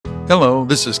Hello,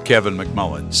 this is Kevin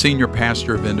McMullen, Senior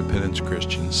Pastor of Independence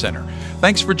Christian Center.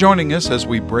 Thanks for joining us as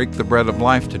we break the bread of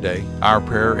life today. Our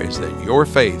prayer is that your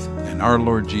faith in our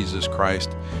Lord Jesus Christ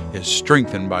is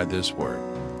strengthened by this word.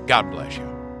 God bless you.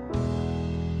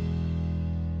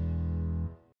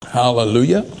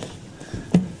 Hallelujah.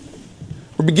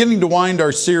 We're beginning to wind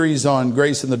our series on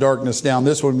Grace in the Darkness down.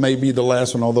 This one may be the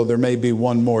last one, although there may be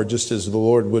one more, just as the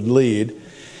Lord would lead.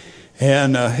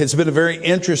 And it's been a very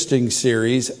interesting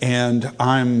series, and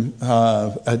I've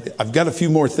got a few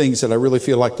more things that I really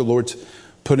feel like the Lord's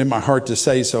put in my heart to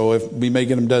say. So if we may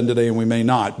get them done today, and we may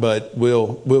not, but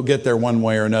we'll get there one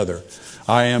way or another.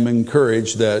 I am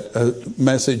encouraged that a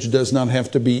message does not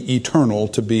have to be eternal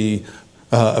to be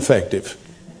effective.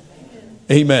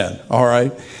 Amen. All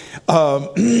right.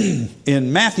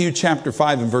 In Matthew chapter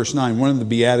 5 and verse 9, one of the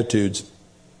Beatitudes,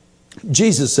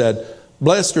 Jesus said,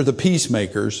 "Blessed are the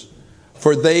peacemakers,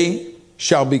 for they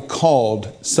shall be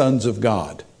called sons of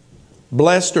God."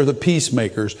 Blessed are the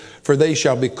peacemakers, for they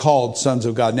shall be called sons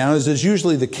of God. Now, as is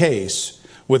usually the case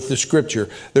with the scripture,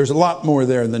 there's a lot more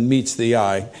there than meets the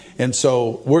eye. And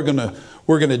so we're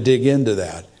gonna dig into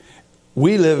that.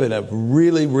 We live in a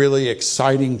really, really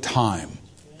exciting time.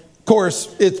 Of course,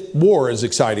 war is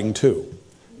exciting too,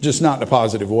 just not in a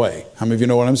positive way. How many of you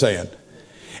know what I'm saying?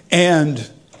 And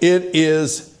it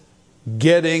is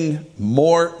getting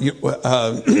more,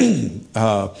 I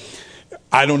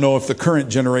don't know if the current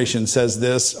generation says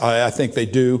this, I think they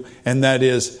do, and that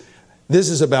is, this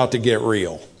is about to get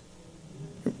real.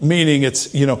 Meaning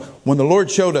it's, when the Lord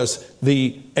showed us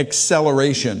the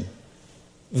acceleration,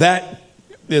 that,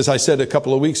 as I said a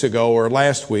couple of weeks ago or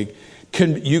last week,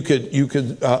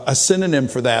 a synonym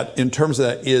for that in terms of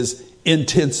that is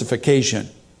intensification.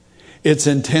 It's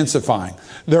intensifying.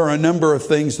 There are a number of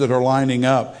things that are lining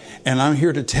up, and I'm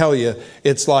here to tell you,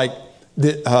 it's like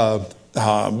the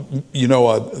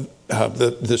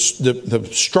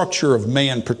structure of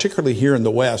man, particularly here in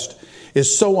the West,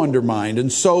 is so undermined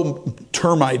and so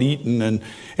termite eaten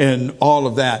and all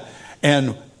of that.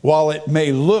 And while it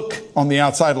may look on the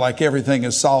outside like everything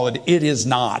is solid, it is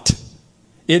not.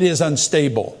 It is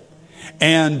unstable.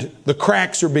 And the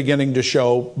cracks are beginning to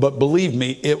show, but believe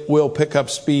me, it will pick up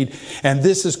speed. And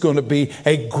this is going to be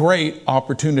a great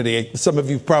opportunity. Some of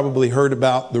you have probably heard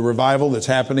about the revival that's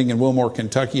happening in Wilmore,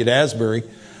 Kentucky at Asbury.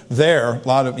 There,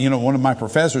 one of my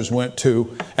professors went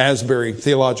to Asbury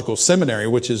Theological Seminary,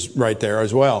 which is right there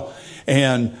as well.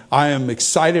 And I am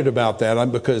excited about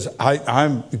that because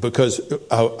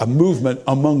a movement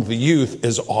among the youth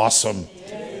is awesome.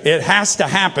 It has to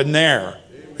happen there.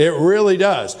 It really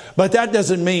does. But that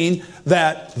doesn't mean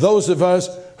that those of us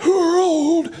who are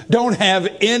old don't have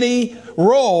any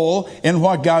role in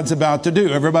what God's about to do.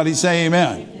 Everybody say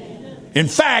amen. In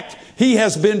fact, He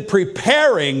has been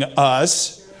preparing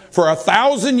us for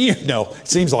 1,000 years. No, it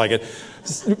seems like it.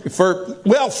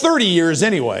 30 years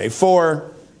anyway, for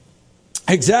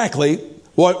exactly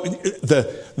what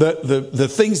the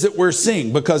things that we're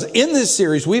seeing. Because in this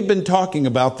series, we've been talking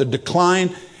about the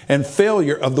decline and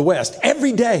failure of the West.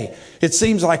 Every day, it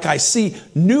seems like I see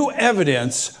new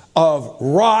evidence of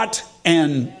rot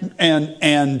and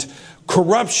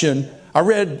corruption. I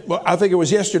read, I think it was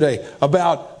yesterday,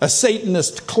 about a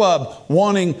Satanist club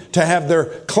wanting to have their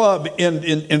club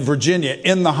in Virginia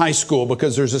in the high school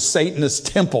because there's a Satanist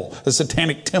temple, a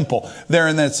satanic temple there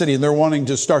in that city. And they're wanting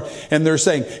to start, and they're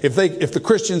saying, if the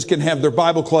Christians can have their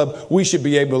Bible club, we should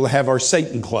be able to have our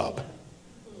Satan club.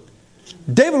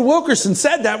 David Wilkerson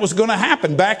said that was going to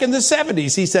happen back in the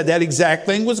 70s. He said that exact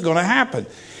thing was going to happen.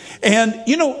 And,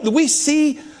 we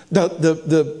see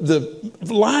the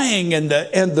lying and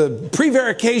the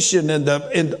prevarication and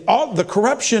all the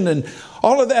corruption and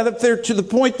all of that up there to the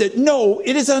point that, no,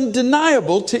 it is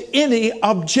undeniable to any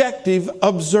objective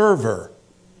observer,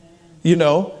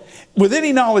 with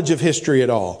any knowledge of history at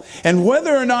all. And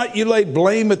whether or not you lay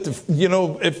blame at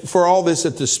for all this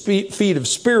at the feet of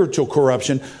spiritual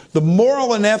corruption, the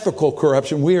moral and ethical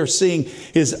corruption we are seeing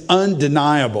is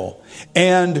undeniable.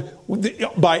 And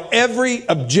by every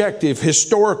objective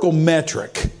historical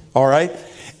metric, all right?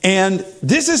 And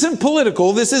this isn't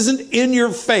political. This isn't in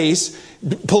your face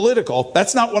political.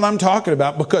 That's not what I'm talking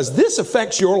about, because this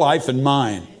affects your life and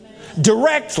mine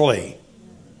directly.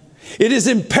 It is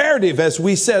imperative, as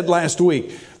we said last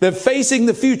week, that facing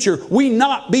the future, we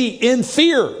not be in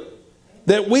fear,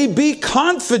 that we be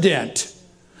confident.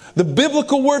 The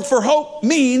biblical word for hope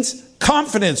means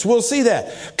confidence. We'll see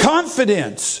that.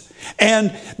 Confidence.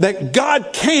 And that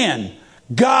God can,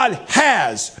 God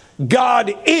has,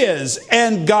 God is,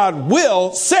 and God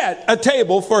will set a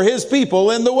table for His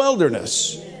people in the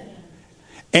wilderness.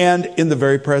 And in the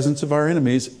very presence of our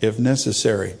enemies, if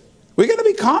necessary. We got to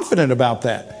be confident about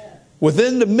that.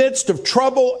 Within the midst of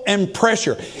trouble and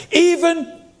pressure, even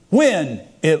when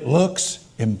it looks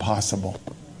impossible.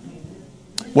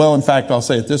 Well, in fact, I'll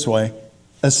say it this way,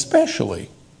 especially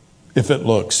if it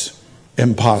looks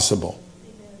impossible.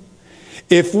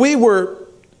 If we were,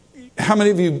 how many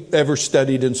of you ever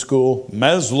studied in school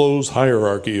Maslow's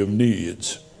hierarchy of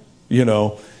needs? You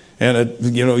know,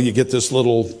 and you get this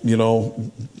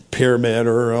little, pyramid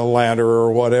or a ladder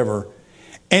or whatever.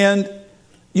 And,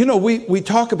 we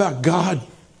talk about God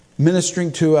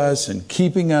ministering to us and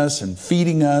keeping us and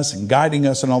feeding us and guiding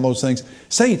us and all those things.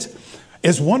 Saints,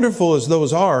 as wonderful as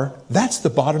those are, that's the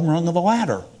bottom rung of the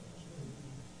ladder.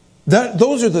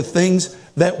 Those are the things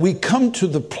that we come to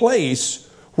the place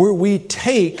where we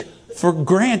take for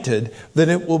granted that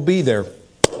it will be there.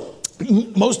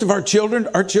 Most of our children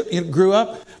grew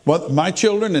up, well, my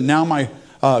children and now my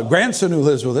grandson who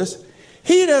lives with us,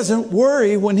 he doesn't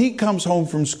worry when he comes home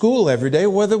from school every day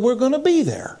whether we're going to be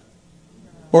there.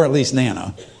 Or at least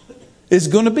Nana is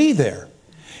going to be there.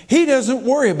 He doesn't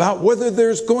worry about whether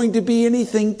there's going to be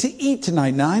anything to eat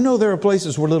tonight. Now, I know there are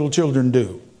places where little children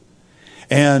do.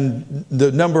 And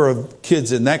the number of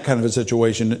kids in that kind of a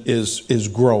situation is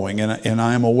growing, and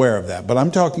I am aware of that. But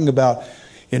I'm talking about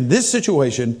in this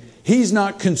situation, he's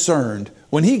not concerned.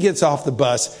 When he gets off the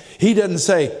bus, he doesn't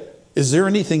say, is there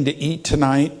anything to eat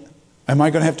tonight? Am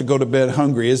I going to have to go to bed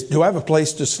hungry? Do I have a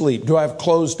place to sleep? Do I have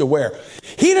clothes to wear?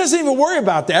 He doesn't even worry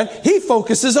about that. He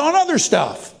focuses on other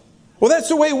stuff. Well, that's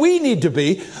the way we need to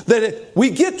be, that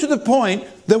we get to the point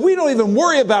that we don't even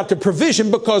worry about the provision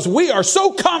because we are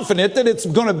so confident that it's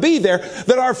going to be there,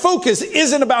 that our focus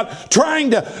isn't about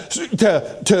trying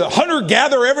to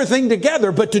hunter-gather everything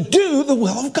together, but to do the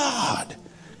will of God.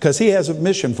 Because He has a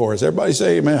mission for us. Everybody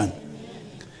say amen.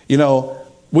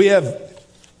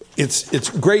 It's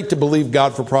great to believe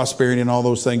God for prosperity and all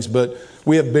those things, but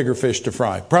we have bigger fish to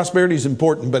fry. Prosperity is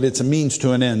important, but it's a means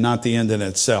to an end, not the end in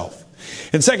itself.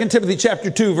 In 2 Timothy chapter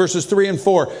 2, verses 3 and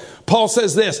 4, Paul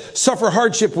says this, suffer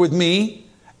hardship with me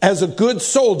as a good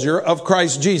soldier of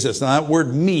Christ Jesus. Now that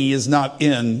word me is not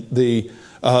in the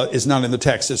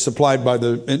text. It's supplied by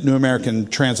the New American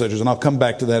Translators, and I'll come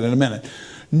back to that in a minute.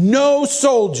 No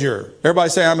soldier, everybody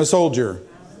say I'm a soldier,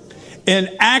 in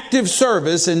active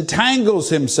service entangles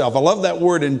himself. I love that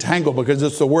word entangle because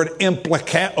it's the word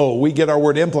implicate. We get our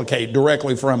word implicate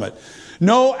directly from it.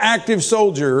 No active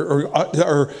soldier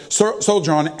or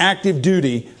soldier on active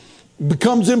duty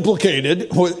becomes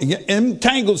implicated,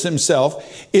 entangles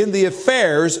himself in the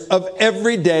affairs of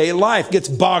everyday life, gets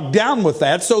bogged down with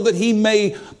that so that he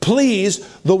may please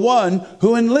the one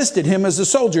who enlisted him as a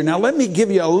soldier. Now, let me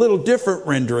give you a little different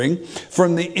rendering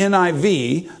from the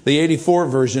NIV, the 84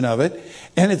 version of it.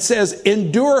 And it says,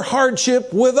 endure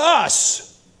hardship with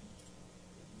us.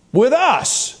 With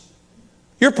us.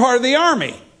 You're part of the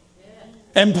army.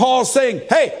 And Paul's saying,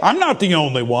 hey, I'm not the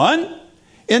only one.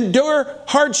 Endure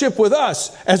hardship with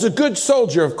us as a good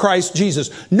soldier of Christ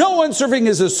Jesus. No one serving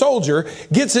as a soldier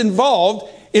gets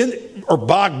involved in, or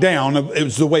bogged down, it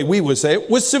was the way we would say it,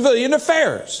 with civilian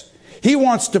affairs. He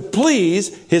wants to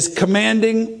please his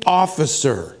commanding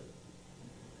officer.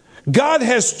 God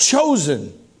has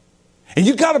chosen, and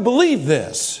you got to believe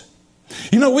this.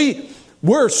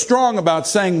 We're strong about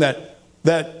saying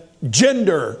that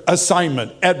gender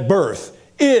assignment at birth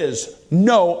is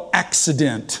no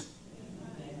accident.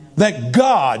 That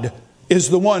God is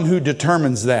the one who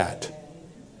determines that.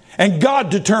 And God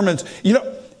determines,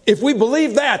 if we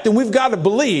believe that, then we've got to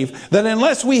believe that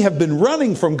unless we have been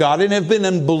running from God and have been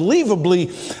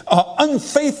unbelievably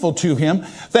unfaithful to Him,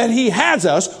 that He has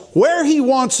us where He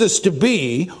wants us to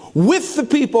be, with the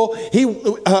people He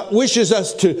wishes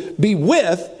us to be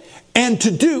with, and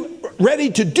ready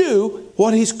to do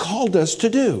what He's called us to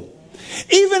do.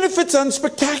 Even if it's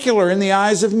unspectacular in the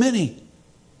eyes of many.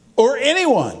 Or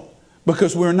anyone,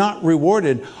 because we're not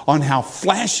rewarded on how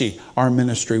flashy our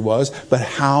ministry was, but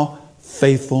how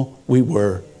faithful we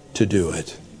were to do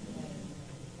it.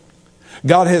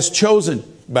 God has chosen,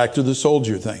 back to the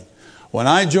soldier thing. When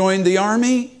I joined the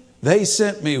army, they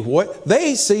sent me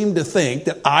they seemed to think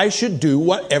that I should do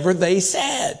whatever they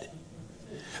said.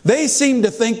 They seemed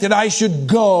to think that I should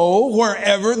go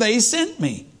wherever they sent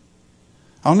me.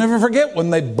 I'll never forget when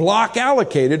they block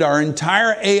allocated our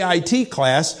entire AIT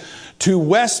class to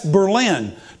West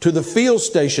Berlin, to the field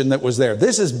station that was there.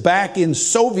 This is back in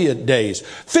Soviet days.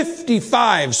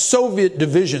 55 Soviet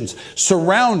divisions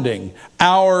surrounding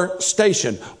our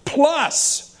station,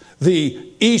 plus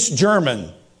the East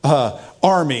German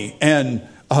army and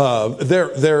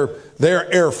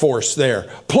their air force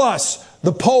there, plus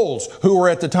the Poles, who were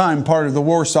at the time part of the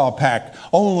Warsaw Pact,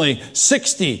 only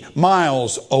 60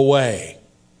 miles away.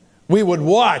 We would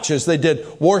watch as they did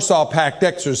Warsaw Pact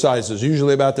exercises,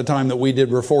 usually about the time that we did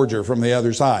Reforger from the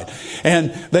other side.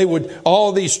 And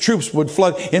all these troops would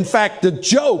flood. In fact, the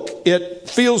joke at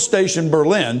Field Station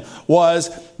Berlin was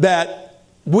that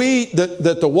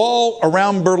that the wall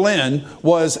around Berlin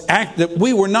that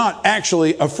we were not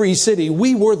actually a free city.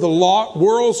 We were the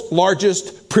world's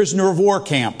largest prisoner of war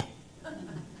camp.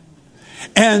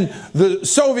 And the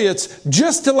Soviets,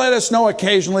 just to let us know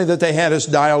occasionally that they had us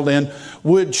dialed in,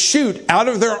 would shoot out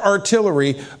of their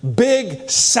artillery big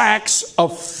sacks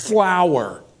of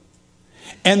flour.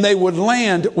 And they would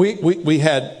land, we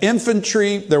had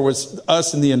infantry, there was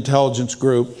us in the intelligence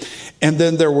group, and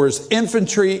then there was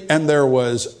infantry, and there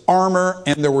was armor,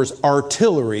 and there was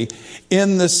artillery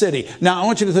in the city. Now, I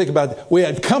want you to think about it. We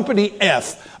had Company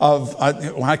F of,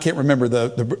 I can't remember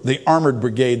the armored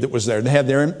brigade that was there. They had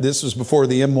this was before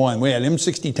the M1. We had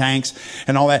M60 tanks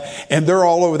and all that, and they're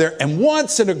all over there. And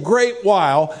once in a great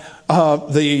while,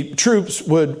 the troops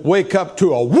would wake up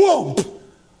to a whoomp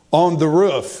on the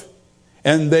roof.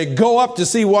 And they go up to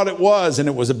see what it was, and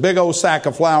it was a big old sack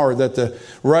of flour that the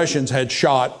Russians had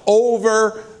shot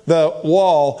over the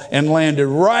wall and landed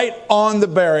right on the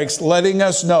barracks, letting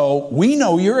us know, we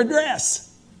know your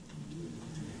address.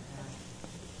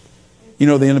 You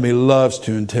know, the enemy loves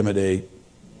to intimidate.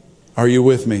 Are you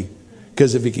with me?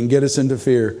 Because if he can get us into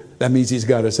fear, that means he's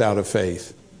got us out of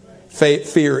faith.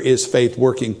 Fear is faith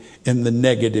working in the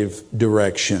negative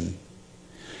direction.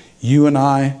 You and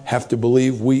I have to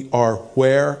believe we are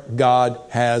where God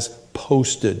has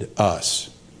posted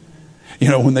us. You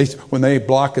know, when they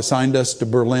block assigned us to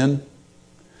Berlin,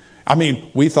 I mean,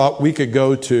 we thought we could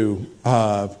go to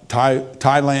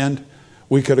Thailand.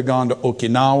 We could have gone to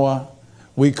Okinawa.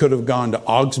 We could have gone to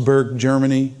Augsburg,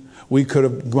 Germany. We could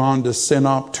have gone to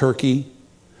Sinop, Turkey.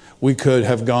 We could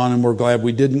have gone, and we're glad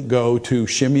we didn't go, to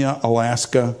Shimya,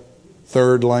 Alaska.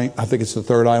 I think it's the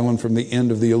third island from the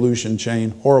end of the Aleutian chain.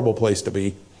 Horrible place to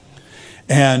be.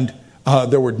 And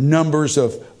there were numbers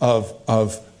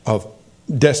of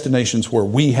destinations where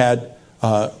we had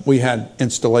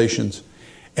installations,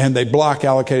 and they block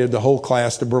allocated the whole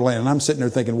class to Berlin. And I'm sitting there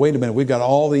thinking, wait a minute, we've got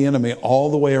all the enemy all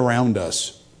the way around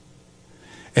us.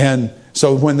 And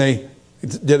so when they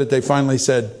did it, they finally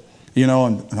said, you know,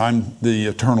 and I'm the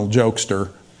eternal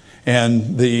jokester,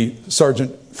 and the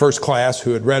sergeant first class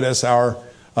who had read us our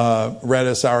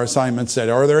assignment said,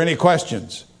 are there any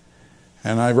questions?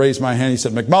 And I raised my hand. He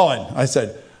said, McMullen. I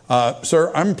said,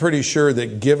 sir, I'm pretty sure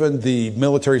that given the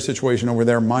military situation over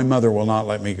there, my mother will not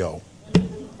let me go.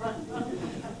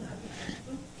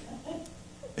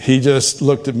 He just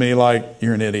looked at me like,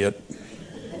 you're an idiot.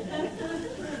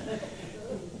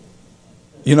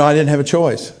 You know, I didn't have a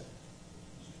choice.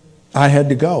 I had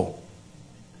to go.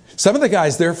 Some of the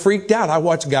guys there freaked out. I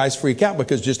watched guys freak out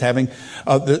because just having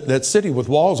that city with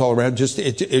walls all around,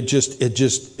 it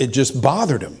just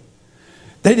bothered them.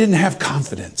 They didn't have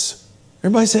confidence.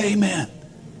 Everybody say amen.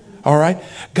 All right.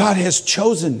 God has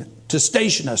chosen to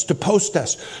station us, to post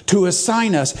us, to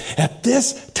assign us at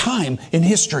this time in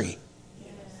history.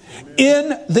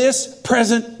 In this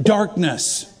present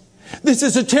darkness. This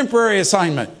is a temporary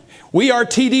assignment. We are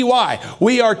TDY.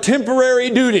 We are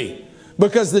temporary duty.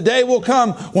 Because the day will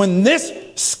come when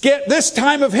this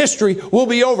time of history will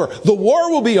be over. The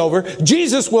war will be over.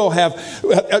 Jesus will have,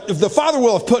 the Father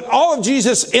will have put all of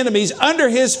Jesus' enemies under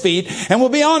his feet, and we'll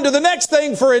be on to the next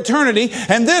thing for eternity.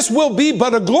 And this will be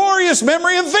but a glorious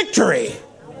memory of victory.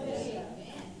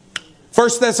 1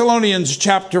 Thessalonians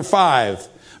chapter 5,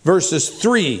 verses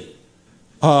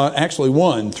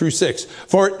 1 through 6.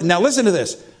 Now listen to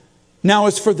this. Now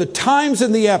as for the times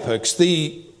and the epochs,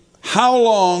 the how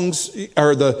longs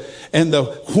or the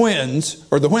whens,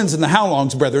 or the whens and the how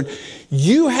longs, brethren,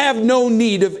 you have no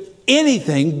need of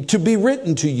anything to be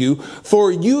written to you,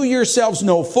 for you yourselves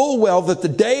know full well that the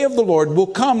day of the Lord will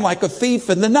come like a thief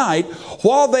in the night.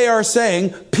 While they are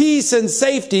saying peace and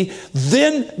safety,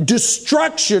 then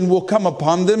destruction will come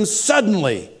upon them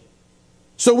suddenly.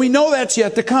 So we know that's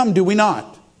yet to come, do we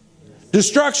not?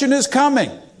 Destruction is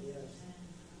coming.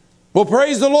 Well,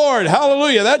 praise the Lord.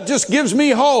 Hallelujah. That just gives me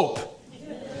hope.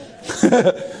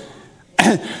 But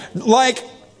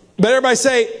everybody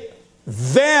say,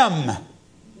 them.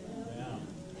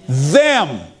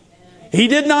 Them. He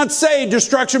did not say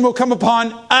destruction will come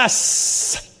upon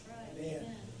us.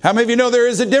 How many of you know there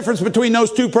is a difference between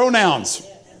those two pronouns?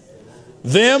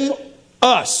 Them,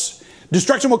 us.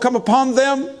 Destruction will come upon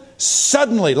them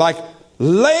suddenly, like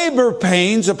labor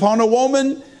pains upon a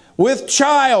woman with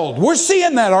child. We're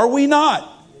seeing that, are we not?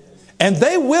 And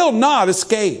they will not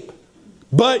escape.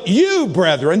 But you,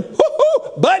 brethren,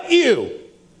 but you.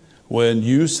 When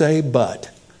you say but.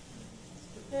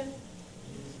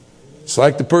 It's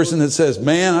like the person that says,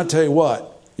 man, I tell you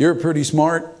what, you're pretty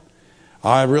smart.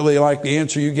 I really like the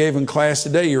answer you gave in class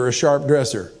today. You're a sharp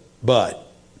dresser. But.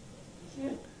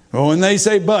 Well, when they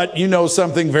say but, you know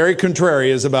something very contrary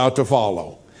is about to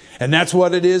follow. And that's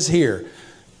what it is here.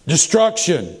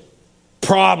 Destruction,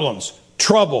 problems,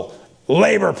 trouble,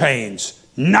 labor pains,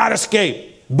 not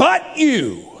escape, but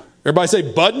you. Everybody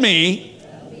say, but me.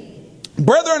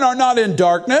 Brethren are not in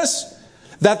darkness,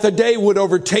 that the day would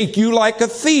overtake you like a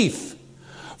thief.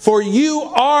 For you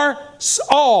are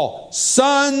all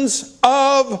sons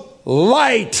of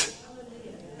light.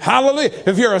 Hallelujah.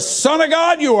 If you're a son of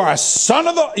God, you are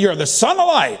you're the son of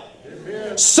light.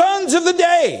 Amen. Sons of the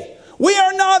day. We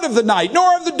are not of the night,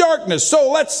 nor of the darkness.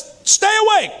 So let's stay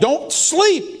awake. Don't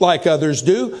sleep like others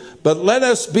do, but let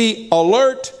us be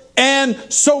alert and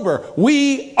sober.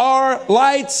 We are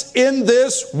lights in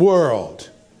this world.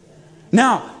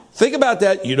 Now, think about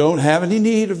that. You don't have any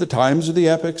need of the times of the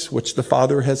epochs, which the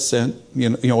Father has sent.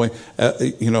 You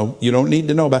don't need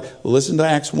to know about. Listen to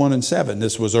Acts 1 and 7.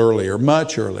 This was earlier,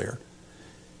 much earlier.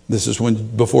 This is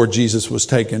before Jesus was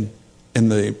taken in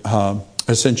the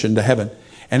ascension to heaven.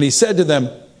 And he said to them,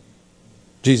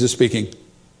 Jesus speaking,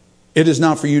 it is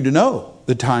not for you to know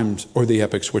the times or the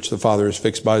epochs which the Father has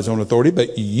fixed by his own authority,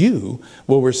 but you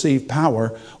will receive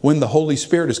power when the Holy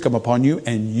Spirit has come upon you,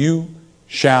 and you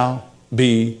shall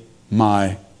be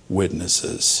my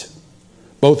witnesses,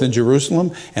 both in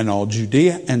Jerusalem and all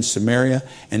Judea and Samaria,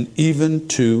 and even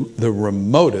to the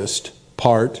remotest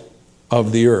part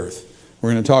of the earth.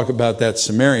 We're going to talk about that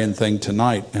Samaritan thing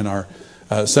tonight in our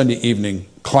Sunday evening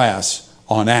class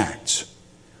on Acts.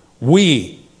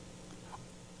 We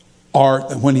are,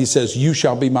 when he says, you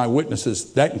shall be my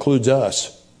witnesses, that includes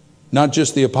us, not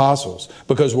just the apostles,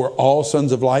 because we're all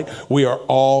sons of light. We are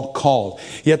all called.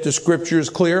 Yet the scripture is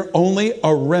clear. Only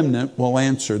a remnant will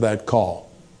answer that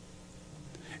call.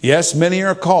 Yes, many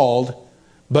are called,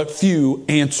 but few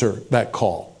answer that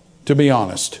call, to be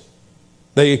honest.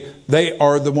 They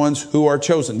are the ones who are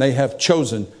chosen. They have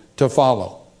chosen to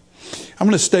follow. I'm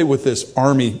going to stay with this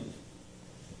army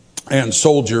and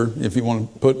soldier. If you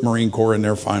want to put Marine Corps in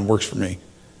there, fine, works for me.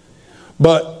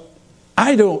 But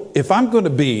if I'm going to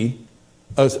be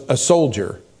a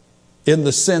soldier in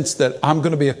the sense that I'm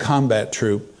going to be a combat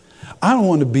troop, I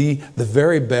want to be the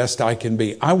very best I can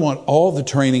be. I want all the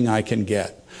training I can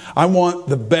get. I want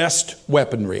the best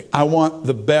weaponry. I want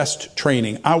the best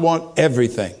training. I want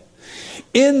everything.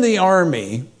 In the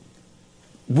Army,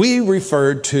 we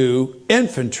referred to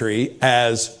infantry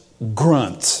as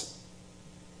grunts.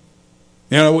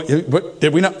 You know,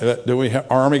 did we not? Do we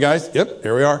have Army guys? Yep,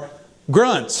 here we are.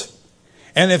 Grunts.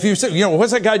 And if you say,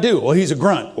 what's that guy do? Well, he's a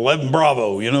grunt. 11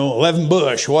 Bravo, 11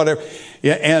 Bush, whatever.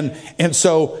 Yeah, and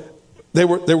so they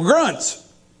were grunts.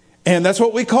 And that's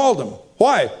what we called them.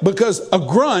 Why? Because a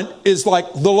grunt is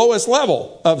like the lowest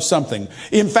level of something.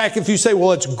 In fact, if you say,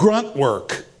 well, it's grunt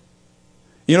work.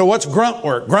 What's grunt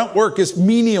work? Grunt work is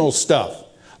menial stuff.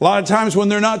 A lot of times when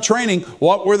they're not training,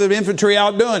 what were the infantry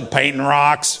out doing? Painting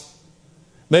rocks.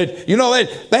 They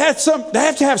have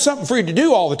to have something for you to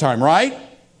do all the time, right?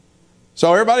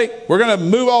 So everybody, we're going to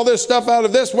move all this stuff out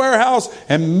of this warehouse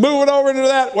and move it over into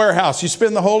that warehouse. You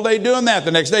spend the whole day doing that.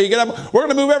 The next day you get up, we're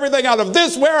going to move everything out of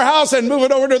this warehouse and move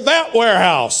it over to that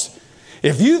warehouse.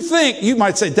 If you think, you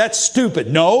might say, that's stupid.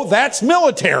 No, that's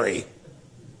military.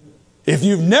 If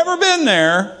you've never been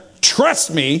there,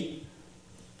 trust me,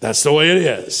 that's the way it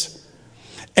is.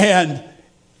 And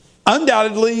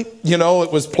undoubtedly,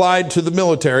 it was applied to the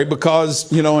military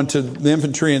because, and to the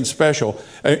infantry in special,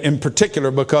 in particular,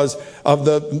 because of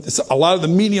a lot of the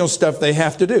menial stuff they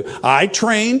have to do. I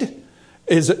trained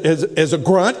as a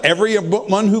grunt.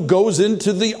 Everyone who goes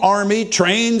into the Army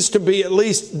trains to be, at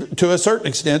least to a certain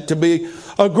extent, to be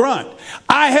a grunt.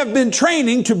 I have been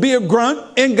training to be a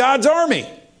grunt in God's Army.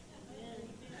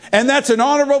 And that's an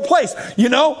honorable place.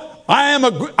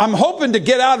 I'm hoping to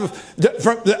get out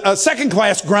from a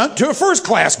second-class grunt to a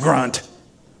first-class grunt.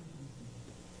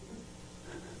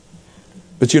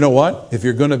 But you know what? If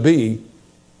you're going to be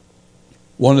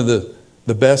one of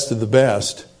the best of the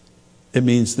best, it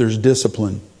means there's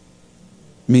discipline.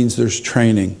 It means there's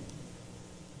training.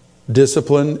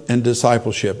 Discipline and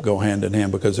discipleship go hand in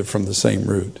hand because they're from the same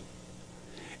root.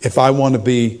 If I want to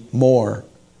be more,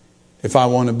 if I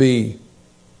want to be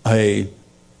a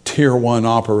tier 1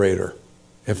 operator,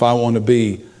 if I want to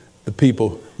be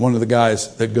one of the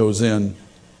guys that goes in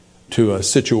to a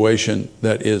situation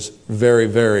that is very,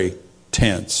 very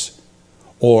tense,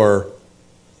 or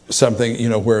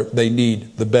something, where they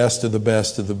need the best of the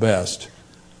best of the best,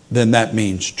 then that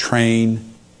means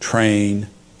train, train,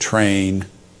 train,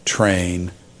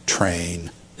 train,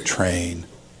 train, train,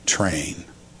 train.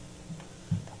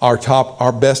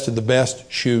 Our best of the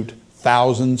best shoot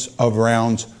thousands of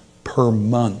rounds per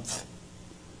month.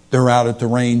 They're out at the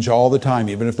range all the time.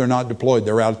 Even if they're not deployed,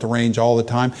 they're out at the range all the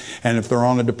time. And if they're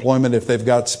on a deployment, if they've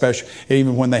got special,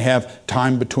 even when they have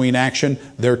time between action,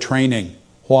 they're training.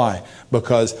 Why?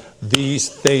 Because these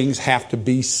things have to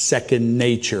be second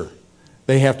nature.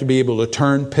 They have to be able to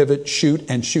turn, pivot, shoot,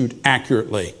 and shoot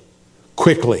accurately,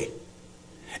 quickly.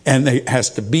 And it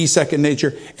has to be second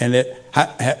nature, and it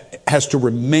has to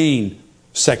remain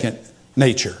second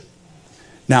nature.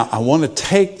 Now, I want to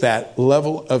take that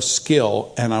level of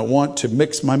skill, and I want to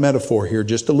mix my metaphor here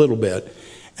just a little bit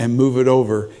and move it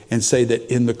over and say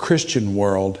that in the Christian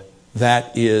world,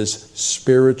 that is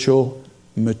spiritual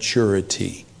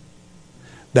maturity.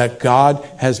 That God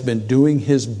has been doing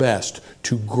His best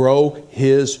to grow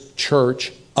His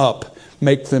church up,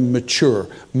 make them mature,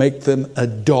 make them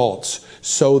adults,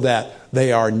 so that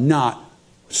they are not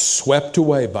swept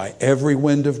away by every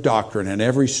wind of doctrine and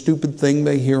every stupid thing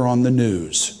they hear on the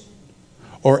news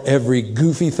or every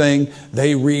goofy thing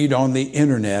they read on the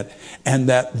internet, and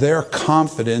that their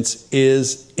confidence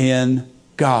is in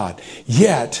God.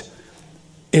 Yet,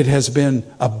 it has been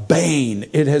a bane.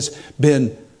 It has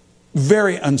been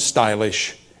very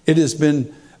unstylish. It has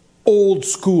been old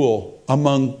school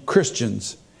among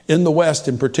Christians in the West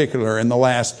in particular in the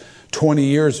last 20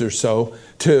 years or so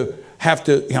to have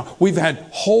to, we've had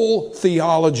whole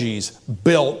theologies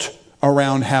built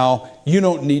around how you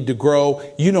don't need to grow,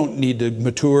 you don't need to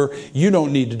mature, you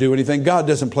don't need to do anything. God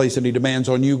doesn't place any demands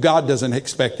on you. God doesn't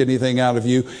expect anything out of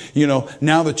you.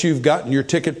 Now that you've gotten your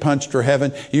ticket punched for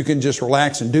heaven, you can just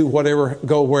relax and do whatever,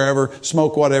 go wherever,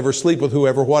 smoke whatever, sleep with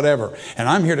whoever, whatever. And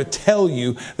I'm here to tell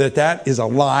you that that is a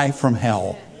lie from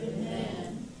hell.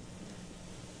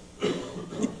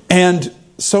 And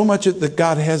so much that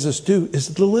God has us do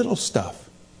is the little stuff.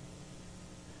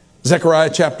 Zechariah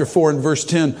chapter 4 and verse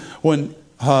 10, when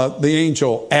the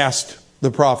angel asked the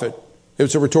prophet, it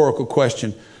was a rhetorical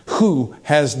question, who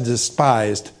has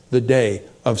despised the day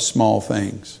of small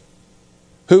things?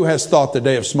 Who has thought the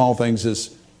day of small things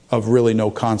is of really no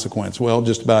consequence? Well,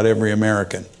 just about every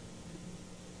American.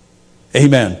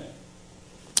 Amen.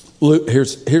 Luke,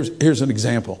 here's an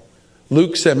example.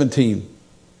 Luke 17,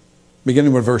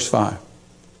 beginning with verse 5.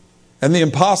 And the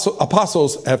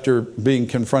apostles, after being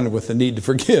confronted with the need to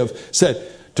forgive,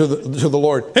 said to the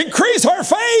Lord, increase our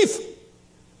faith.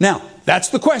 Now, that's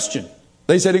the question.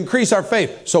 They said, increase our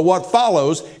faith. So what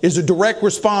follows is a direct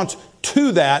response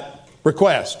to that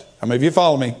request. How many of you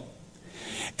follow me?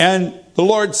 And the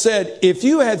Lord said, if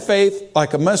you had faith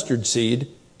like a mustard seed,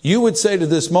 you would say to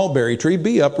this mulberry tree,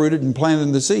 be uprooted and planted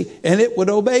in the sea, and it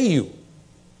would obey you.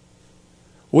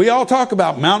 We all talk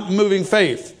about mountain moving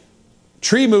faith.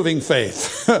 Tree moving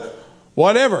faith,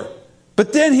 whatever.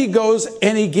 But then he goes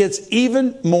and he gets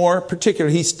even more particular.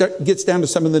 He gets down to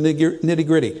some of the nitty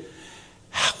gritty.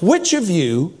 Which of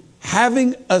you,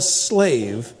 having a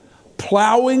slave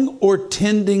plowing or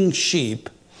tending sheep,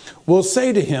 will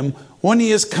say to him when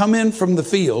he has come in from the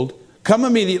field, come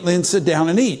immediately and sit down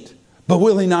and eat? But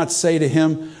will he not say to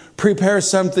him, prepare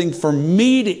something for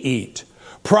me to eat?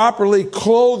 Properly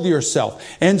clothe yourself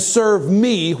and serve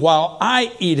me while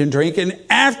I eat and drink, and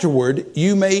afterward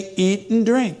you may eat and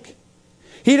drink.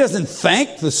 He doesn't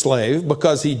thank the slave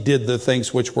because he did the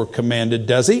things which were commanded,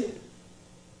 does he?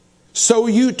 So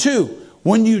you too,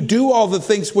 when you do all the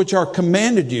things which are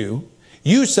commanded you,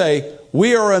 you say,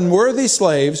 we are unworthy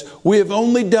slaves. We have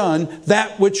only done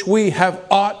that which we have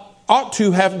ought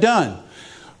to have done.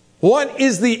 What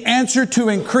is the answer to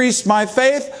increase my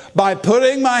faith? By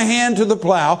putting my hand to the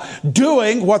plow,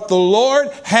 doing what the Lord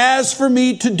has for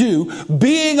me to do,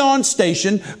 being on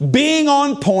station, being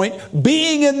on point,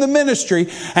 being in the ministry,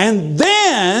 and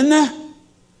then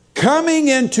coming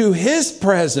into His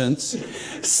presence,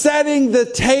 setting the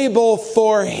table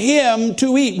for Him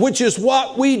to eat, which is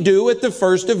what we do at the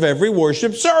first of every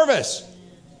worship service.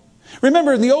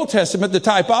 Remember, in the Old Testament, the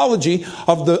typology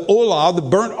of the olah, the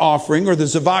burnt offering, or the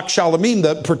zavak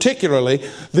shalamim, particularly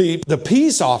the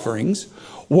peace offerings,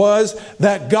 was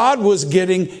that God was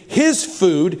getting His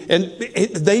food, and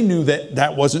they knew that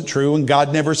that wasn't true, and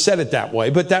God never said it that way,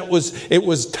 but it was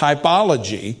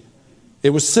typology.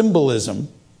 It was symbolism.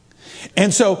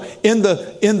 And so in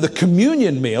the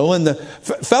communion meal, in the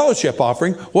fellowship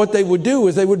offering, what they would do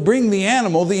is they would bring the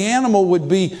animal. The animal would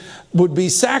be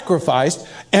sacrificed,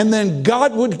 and then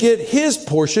God would get His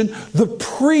portion. The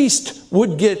priest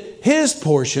would get his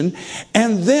portion.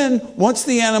 And then once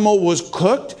the animal was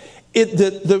cooked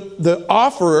the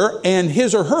offerer and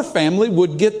his or her family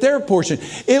would get their portion.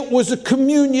 It was a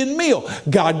communion meal.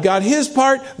 God got his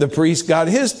part, the priest got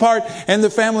his part, and the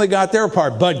family got their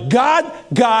part. But God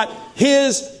got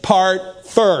his part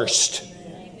first.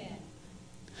 Amen.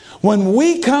 When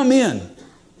we come in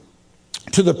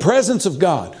to the presence of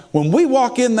God, when we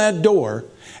walk in that door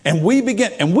and we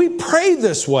begin, and we pray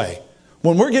this way,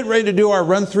 when we're getting ready to do our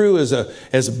run through as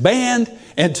a band,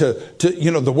 and to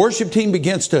the worship team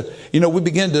begins to, we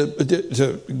begin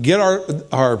to get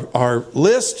our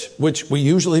list, which we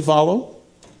usually follow,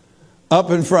 up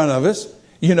in front of us.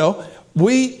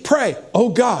 We pray, oh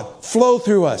God, flow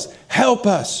through us, help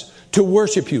us to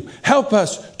worship you, help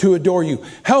us to adore you,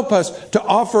 help us to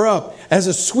offer up as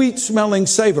a sweet smelling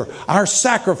savor our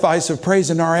sacrifice of praise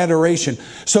and our adoration,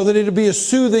 so that it'll be a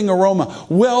soothing aroma,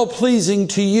 well pleasing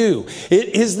to you.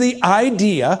 It is the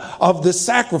idea of the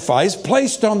sacrifice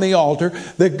placed on the altar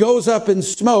that goes up in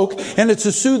smoke, and it's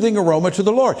a soothing aroma to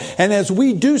the Lord. And as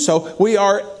we do so, we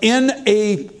are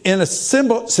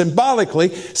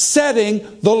symbolically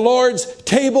setting the Lord's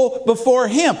table before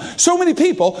Him. So many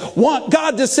people want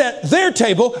God to set their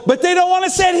table, but they don't want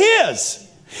to set His.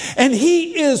 And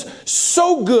He is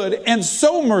so good and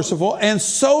so merciful and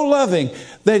so loving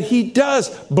that He does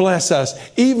bless us,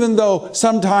 even though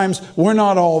sometimes we're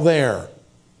not all there.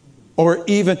 Or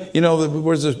even,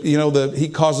 He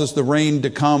causes the rain to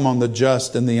come on the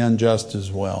just and the unjust as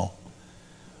well.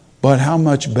 But how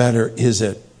much better is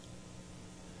it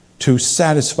to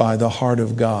satisfy the heart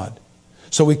of God?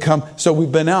 So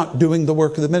we've been out doing the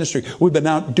work of the ministry. We've been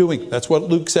out doing, that's what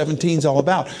Luke 17 is all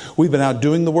about. We've been out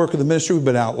doing the work of the ministry. We've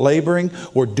been out laboring.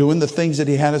 We're doing the things that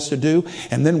He had us to do.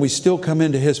 And then we still come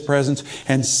into His presence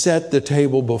and set the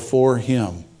table before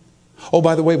Him. Oh,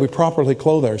 by the way, we properly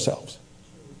clothe ourselves.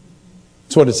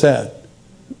 That's what it said.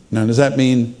 Now, does that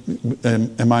mean,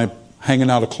 am I hanging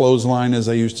out a clothesline, as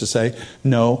I used to say?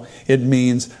 No, it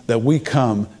means that we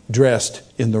come dressed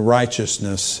in the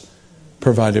righteousness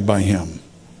provided by Him.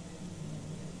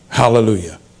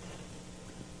 Hallelujah.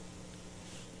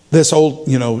 This was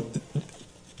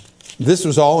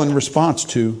all in response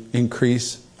to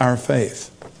increase our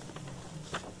faith.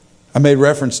 I made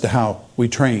reference to how we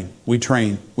train.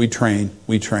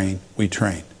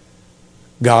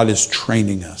 God is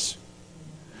training us.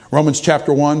 Romans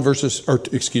chapter 12,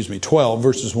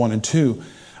 verses 1 and 2.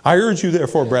 I urge you,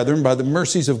 therefore, brethren, by the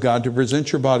mercies of God, to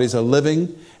present your bodies a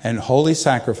living and holy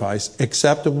sacrifice,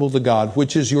 acceptable to God,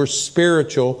 which is your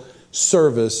spiritual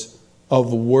service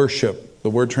of worship.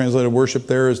 The word translated worship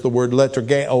there is the word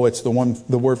liturgeo. It's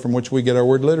the word from which we get our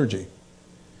word liturgy.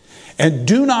 And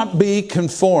do not be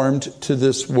conformed to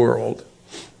this world,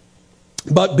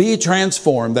 but be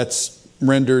transformed. That's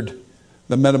rendered,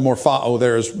 the metamorphao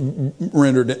there is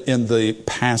rendered in the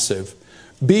passive.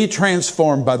 Be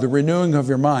transformed by the renewing of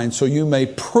your mind, so you may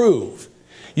prove,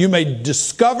 you may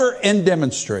discover and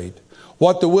demonstrate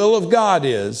what the will of God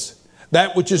is,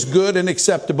 that which is good and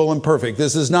acceptable and perfect.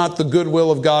 This is not the good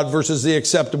will of God versus the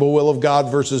acceptable will of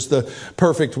God versus the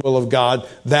perfect will of God.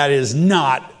 That is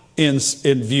not in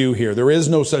view here. There is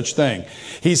no such thing.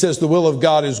 He says the will of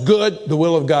God is good, the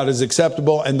will of God is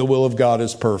acceptable, and the will of God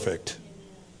is perfect.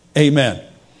 Amen.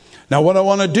 Now what I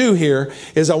want to do here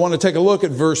is I want to take a look at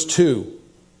verse 2.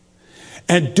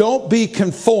 And don't be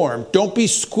conformed. Don't be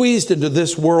squeezed into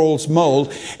this world's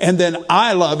mold. And then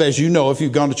I love, as you know, if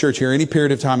you've gone to church here any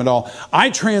period of time at all, I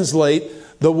translate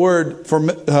the word for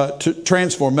to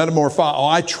transform,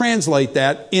 metamorphao. I translate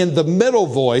that in the middle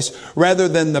voice rather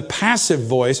than the passive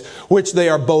voice, which they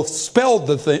are both spelled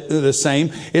the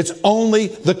same. It's only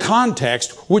the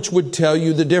context which would tell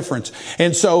you the difference.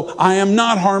 And so I am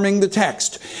not harming the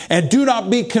text. And do not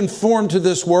be conformed to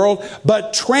this world,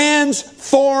 but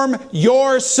transform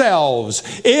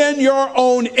yourselves in your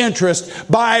own interest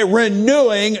by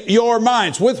renewing your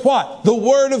minds. With what? The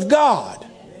Word of God.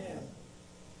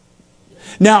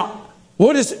 Now,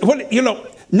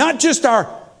 not just our,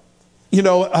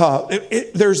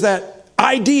 there's that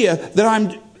idea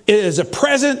that it is a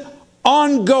present,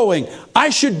 ongoing.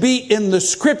 I should be in the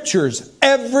Scriptures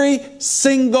every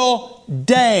single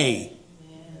day.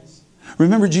 Yes.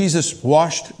 Remember, Jesus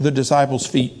washed the disciples'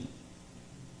 feet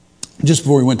just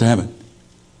before He went to heaven.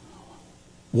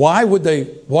 Why would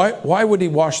He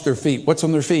wash their feet? What's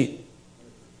on their feet?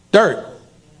 Dirt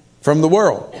from the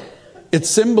world. It's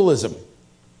symbolism.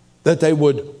 That they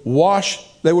would wash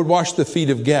the feet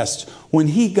of guests. When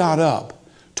He got up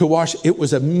to wash, it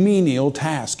was a menial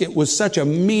task. It was such a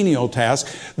menial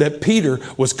task that Peter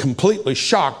was completely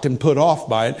shocked and put off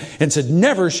by it and said,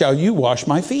 "Never shall you wash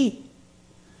my feet."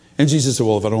 And Jesus said,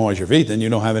 "Well, if I don't wash your feet, then you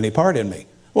don't have any part in me."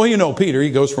 Well, Peter, he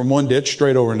goes from one ditch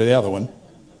straight over into the other one.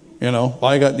 You know,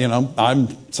 I'm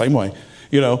the same way.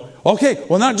 Okay,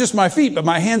 well, not just my feet, but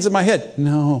my hands and my head.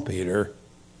 No, Peter.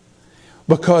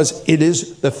 Because it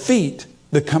is the feet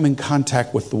that come in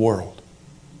contact with the world.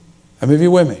 How many of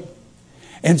you with me?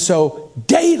 And so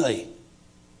daily,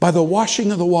 by the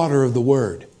washing of the water of the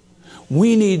Word,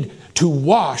 we need to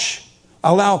wash,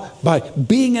 by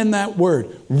being in that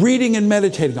Word, reading and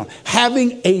meditating on,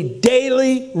 having a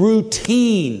daily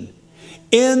routine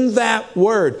in that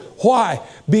Word. Why?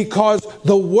 Because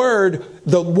the world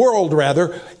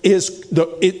is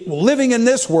living in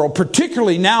this world,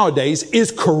 particularly nowadays,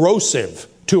 is corrosive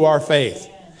to our faith.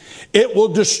 It will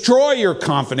destroy your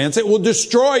confidence. It will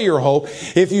destroy your hope.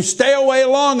 If you stay away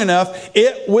long enough,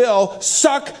 it will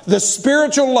suck the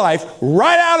spiritual life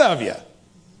right out of you.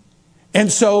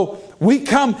 And so we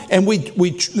come and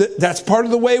that's part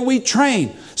of the way we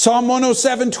train. Psalm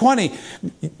 107:20,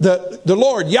 the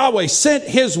Lord, Yahweh, sent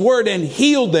His word and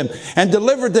healed them and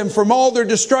delivered them from all their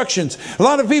destructions. A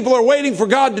lot of people are waiting for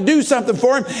God to do something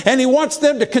for them, and He wants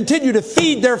them to continue to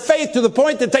feed their faith to the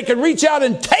point that they can reach out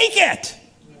and take it.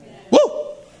 Woo!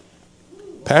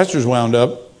 Pastor's wound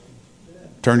up.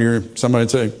 Turn to somebody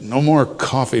and say, no more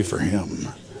coffee for him.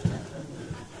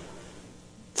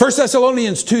 1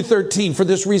 Thessalonians 2:13, for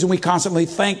this reason we constantly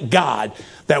thank God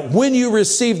that when you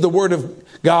received the word of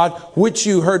God, which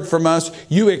you heard from us,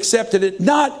 you accepted it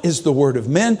not as the word of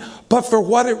men, but for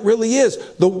what it really is,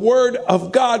 the word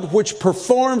of God, which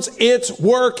performs its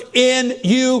work in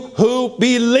you who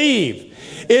believe.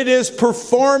 It is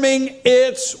performing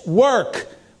its work.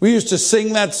 We used to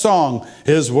sing that song,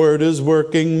 His word is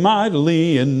working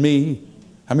mightily in me.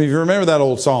 How many of you remember that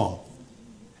old song?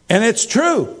 And it's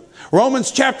true.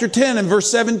 Romans chapter 10 and verse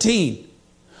 17.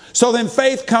 So then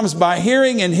faith comes by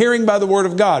hearing, and hearing by the word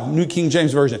of God. New King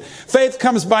James Version. Faith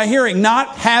comes by hearing,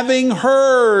 not having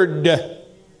heard.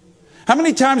 How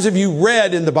many times have you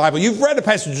read in the Bible? You've read a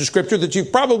passage of Scripture that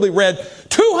you've probably read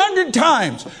 200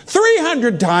 times,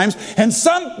 300 times, and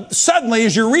suddenly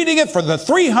as you're reading it for the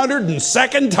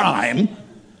 302nd time,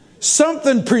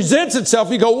 something presents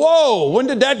itself. You go, whoa, when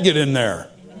did that get in there?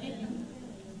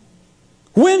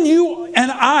 When you and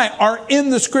I are in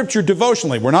the Scripture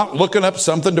devotionally, we're not looking up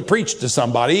something to preach to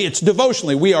somebody. It's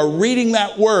devotionally. We are reading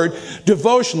that Word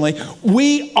devotionally.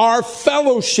 We are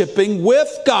fellowshipping with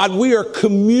God. We are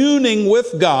communing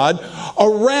with God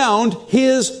around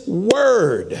His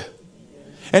Word.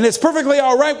 And it's perfectly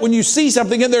all right when you see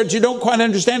something in there that you don't quite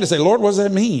understand to say, Lord, what does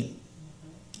that mean?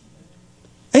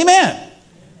 Amen.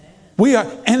 We are,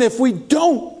 and if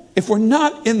we're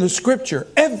not in the Scripture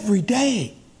every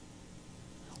day,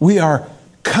 we are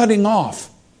cutting off.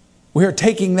 We are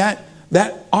taking that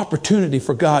opportunity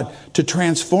for God to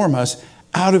transform us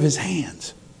out of His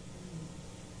hands.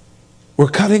 We're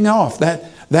cutting off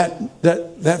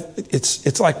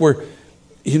it's like we're,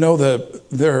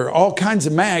 there are all kinds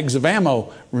of magazines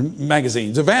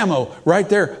of ammo right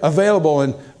there available,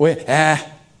 and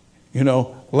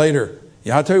later.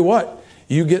 Yeah, I'll tell you what,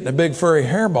 you get in a big furry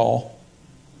hairball.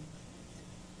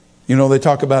 They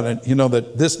talk about it,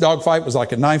 that this dog fight was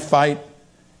like a knife fight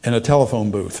in a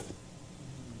telephone booth.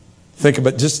 Think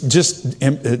about, just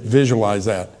visualize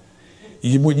that.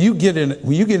 When you get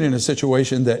in a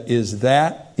situation that is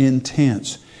that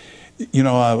intense,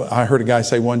 I heard a guy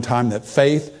say one time that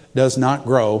faith does not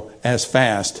grow as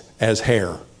fast as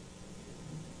hair.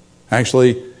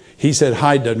 Actually, he said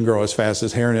hide doesn't grow as fast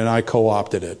as hair, and then I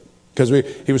co-opted it. Because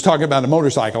he was talking about a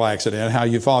motorcycle accident, how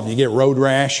you fall and you get road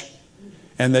rash.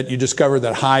 And that you discover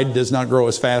that hide does not grow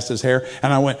as fast as hair.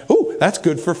 And I went, ooh, that's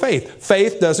good for faith.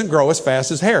 Faith doesn't grow as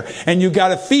fast as hair. And you got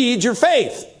to feed your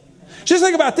faith. Just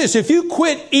think about this. If you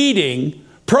quit eating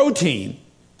protein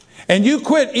and you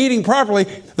quit eating properly,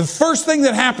 the first thing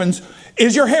that happens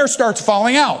is your hair starts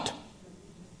falling out.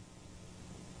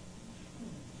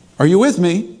 Are you with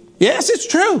me? Yes, it's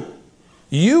true.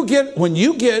 When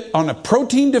you get on a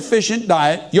protein deficient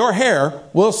diet, your hair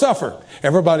will suffer.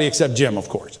 Everybody except Jim, of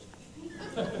course.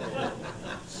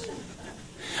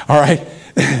 All right,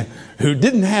 who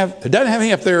doesn't have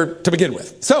any up there to begin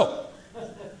with. So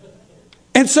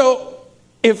if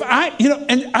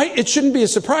it shouldn't be a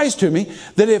surprise to me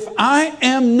that if I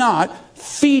am not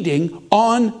feeding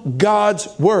on God's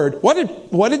word,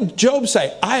 what did Job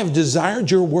say? I have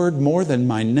desired your word more than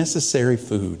my necessary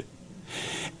food.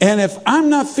 And if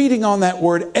I'm not feeding on that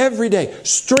word every day,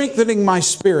 strengthening my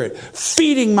spirit,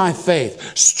 feeding my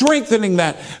faith, strengthening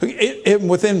that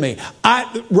within me,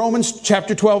 Romans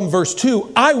chapter 12 and verse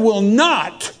 2, I will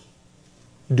not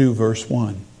do verse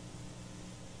 1.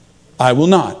 I will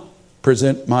not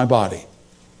present my body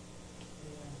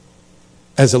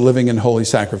as a living and holy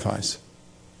sacrifice,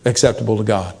 acceptable to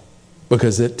God,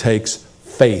 because it takes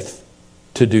faith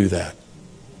to do that.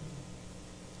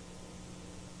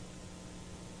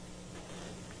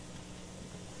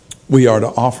 We are to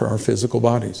offer our physical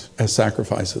bodies as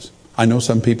sacrifices. I know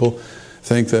some people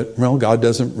think that, well, God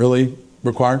doesn't really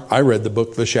require. I read the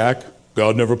book, The Shack.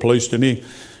 God never placed any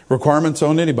requirements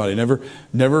on anybody.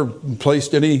 Never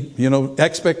placed any,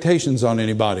 expectations on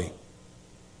anybody.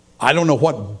 I don't know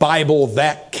what Bible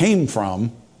that came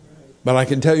from, but I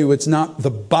can tell you it's not the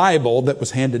Bible that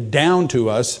was handed down to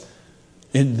us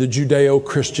in the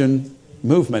Judeo-Christian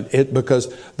movement.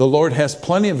 Because the Lord has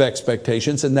plenty of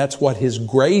expectations, and that's what His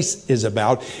grace is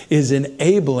about, is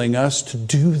enabling us to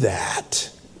do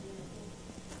that.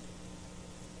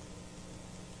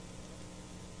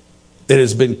 It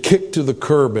has been kicked to the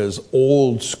curb as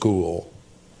old school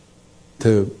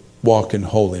to walk in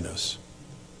holiness,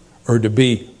 or to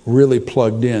be really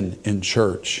plugged in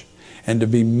church, and to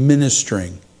be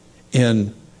ministering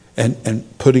in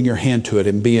and putting your hand to it,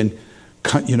 and being,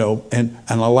 and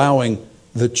allowing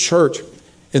the church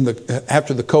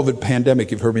after the COVID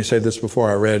pandemic. You've heard me say this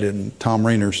before. I read in Tom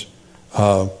Rainer's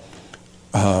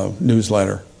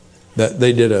newsletter that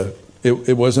they did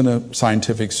it wasn't a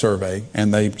scientific survey,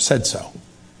 and they said so.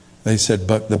 They said,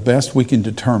 but the best we can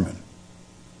determine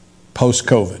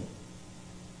post-COVID,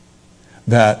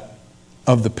 that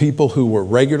of the people who were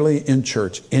regularly in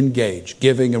church, engaged,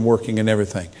 giving and working and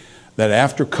everything, that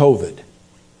after COVID,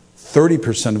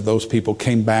 30% of those people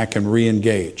came back and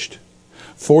re-engaged.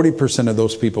 40% of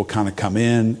those people kind of come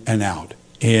in and out,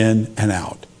 in and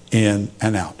out, in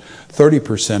and out.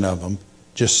 30% of them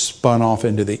just spun off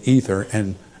into the ether,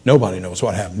 and nobody knows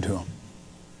what happened to them.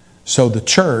 So the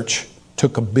church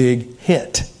took a big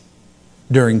hit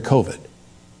during COVID.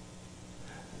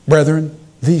 Brethren,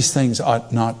 these things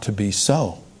ought not to be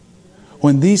so.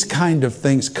 When these kind of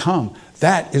things come,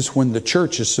 that is when the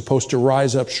church is supposed to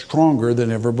rise up stronger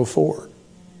than ever before.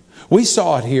 We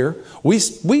saw it here. We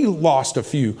lost a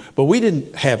few, but we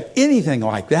didn't have anything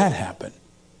like that happen.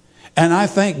 And I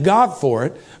thank God for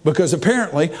it, because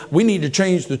apparently we need to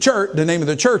change the name of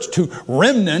the church to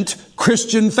Remnant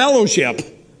Christian Fellowship.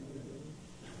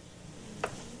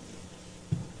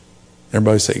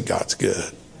 Everybody say, God's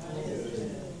good.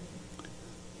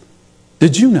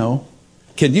 Did you know?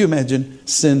 Can you imagine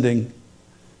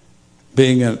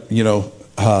being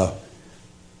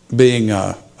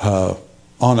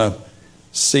on a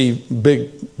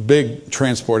big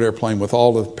transport airplane with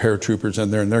all the paratroopers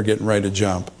in there, and they're getting ready to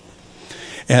jump.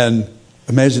 And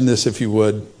imagine this, if you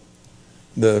would,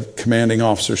 the commanding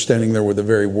officer standing there with a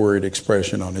very worried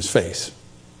expression on his face.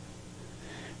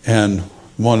 And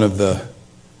one of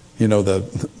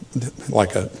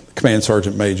like a command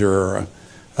sergeant major or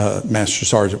a master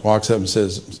sergeant walks up and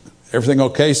says, "Everything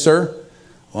okay, sir?"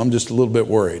 "Well, I'm just a little bit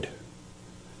worried."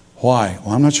 "Why?"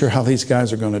 "Well, I'm not sure how these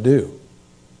guys are going to do."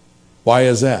 "Why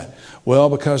is that?" "Well,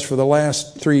 because for the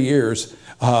last 3 years,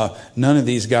 none of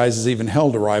these guys has even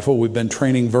held a rifle. We've been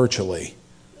training virtually.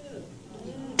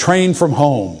 Train from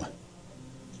home."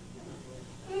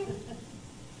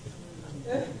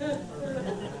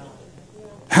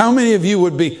 How many of you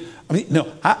would be...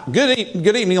 Good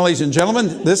evening, ladies and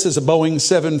gentlemen. This is a Boeing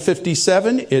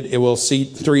 757. It will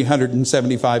seat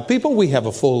 375 people. We have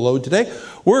a full load today.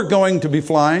 We're going to be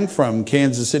flying from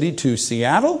Kansas City to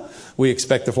Seattle. We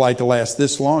expect the flight to last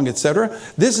this long, etc.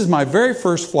 This is my very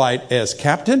first flight as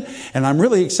captain, and I'm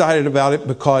really excited about it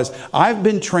because I've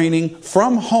been training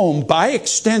from home by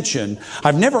extension.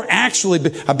 I've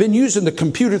been using the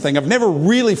computer thing. I've never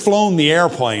really flown the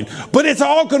airplane, but it's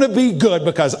all going to be good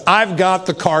because I've got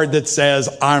the card that says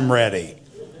I'm ready.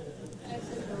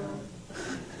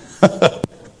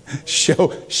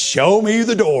 Show me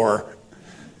the door.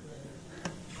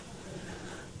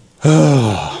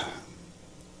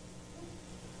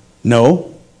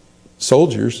 No,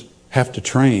 soldiers have to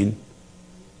train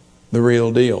the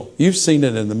real deal. You've seen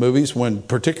it in the movies when,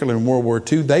 particularly in World War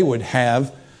II, they would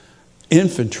have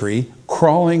infantry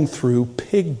crawling through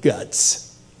pig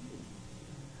guts.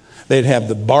 They'd have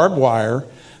the barbed wire,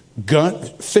 gun,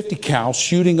 50 cal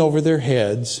shooting over their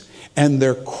heads, and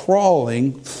they're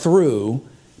crawling through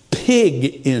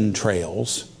pig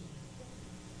entrails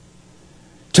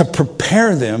to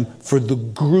prepare them for the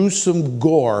gruesome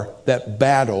gore that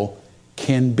battle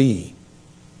can be.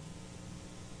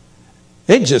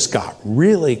 It just got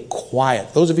really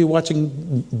quiet. Those of you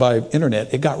watching by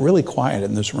internet, it got really quiet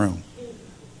in this room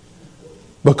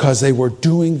because they were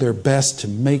doing their best to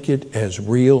make it as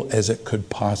real as it could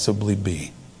possibly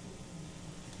be.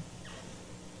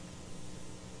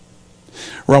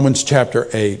 Romans chapter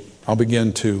 8. I'll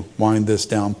begin to wind this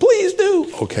down. Please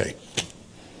do. Okay.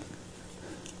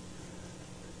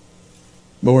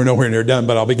 But we're nowhere near done,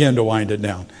 but I'll begin to wind it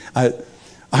down.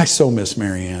 I so miss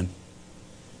Marianne.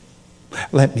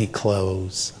 Let me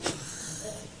close.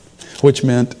 Which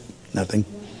meant nothing.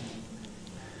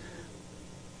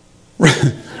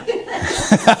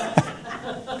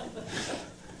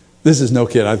 This is no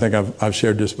kid. I think I've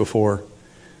shared this before.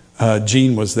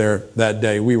 Gene was there that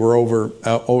day. We were over,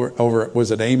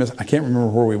 was it Amos? I can't remember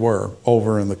where we were,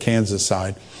 over in the Kansas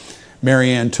side.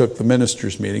 Marianne took the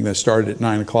ministers' meeting that started at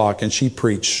 9 o'clock, and she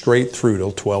preached straight through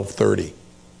till 12:30.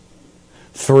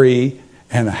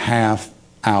 3.5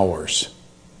 hours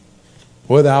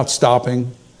without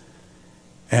stopping.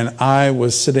 And I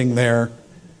was sitting there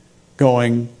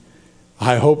going,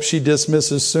 I hope she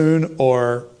dismisses soon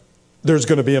or there's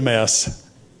going to be a mess.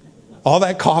 All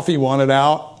that coffee wanted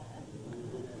out.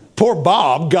 Poor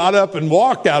Bob got up and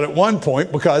walked out at one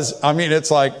point because, I mean, it's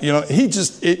like, you know, he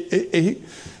just,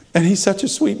 and he's such a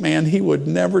sweet man. He would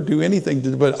never do anything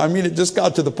to, but I mean, it just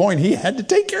got to the point he had to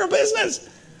take care of business.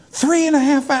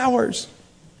 3.5 hours.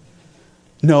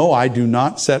 No, I do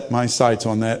not set my sights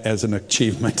on that as an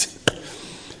achievement.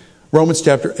 Romans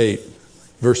chapter 8,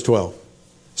 verse 12.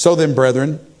 So then,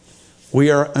 brethren,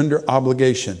 we are under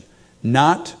obligation,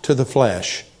 not to the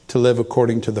flesh, to live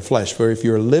according to the flesh. For if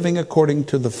you're living according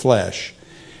to the flesh,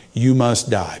 you must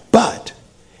die. But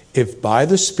if by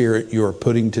the Spirit you are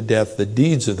putting to death the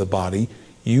deeds of the body,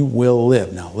 you will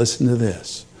live. Now listen to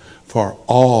this. For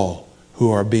all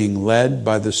who are being led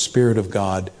by the Spirit of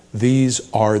God, these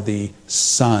are the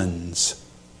sons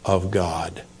of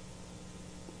God.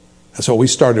 That's what we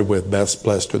started with.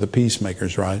 Blessed are the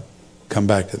peacemakers, right? Come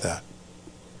back to that.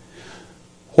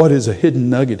 What is a hidden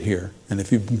nugget here? And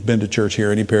if you've been to church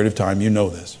here any period of time, you know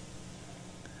this.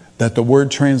 That the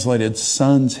word translated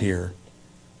sons here,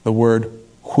 the word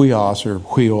huios or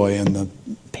huioi in the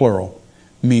plural,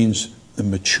 means the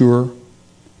mature,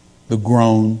 the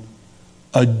grown,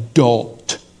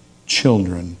 adult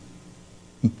children,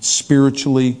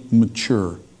 spiritually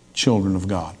mature children of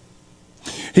God.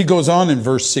 He goes on in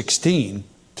verse 16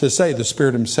 to say the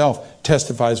Spirit Himself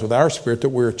testifies with our spirit that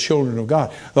we're children of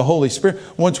God. The Holy Spirit,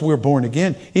 once we're born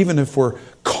again, even if we're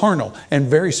carnal and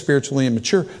very spiritually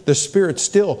immature, the Spirit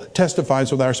still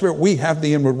testifies with our spirit. We have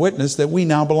the inward witness that we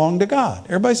now belong to God.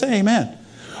 Everybody say amen.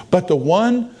 But the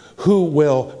one who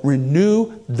will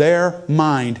renew their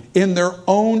mind in their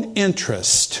own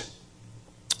interest,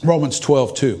 Romans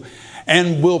 12:2,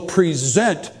 and will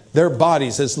present their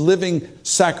bodies as living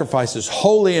sacrifices,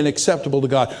 holy and acceptable to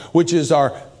God, which is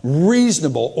our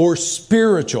reasonable or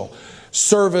spiritual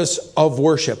service of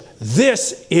worship.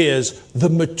 This is the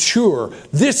mature.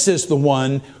 This is the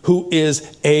one who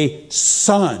is a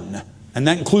son. And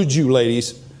that includes you,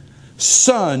 ladies.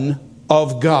 Son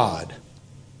of God.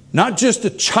 Not just a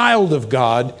child of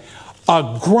God,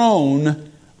 a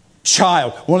grown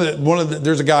child.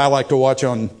 There's a guy I like to watch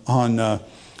on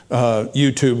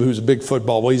YouTube who's a big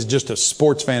football. Well, he's just a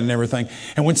sports fan and everything.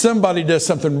 And when somebody does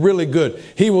something really good,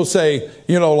 he will say,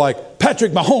 you know, like,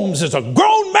 Patrick Mahomes is a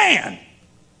grown man.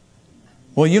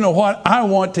 Well, you know what? I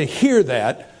want to hear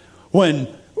that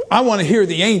when I want to hear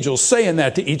the angels saying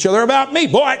that to each other about me.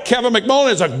 Boy, Kevin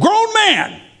McMullen is a grown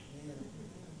man.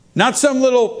 Not some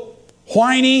little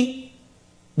whiny.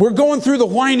 We're going through the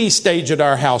whiny stage at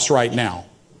our house right now.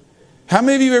 How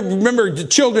many of you remember the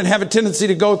children have a tendency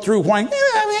to go through whining?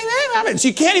 So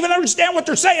you can't even understand what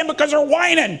they're saying because they're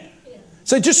whining.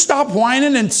 So just stop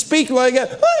whining and speak like this.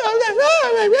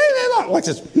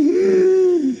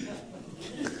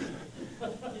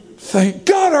 Thank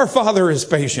God our Father is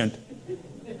patient.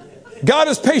 God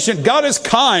is patient. God is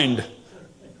kind.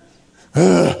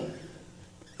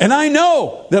 And I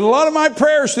know that a lot of my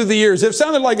prayers through the years have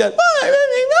sounded like that.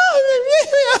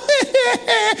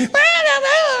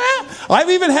 I've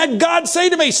even had God say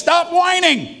to me, stop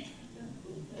whining.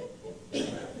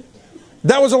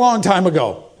 That was a long time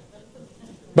ago.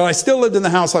 But I still lived in the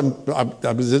house. I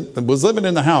was living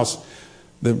in the house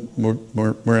that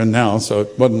we're in now, so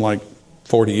it wasn't like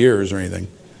 40 years or anything.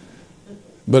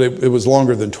 But it was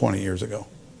longer than 20 years ago.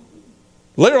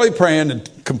 Literally praying and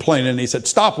complaining, and He said,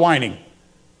 stop whining.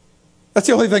 That's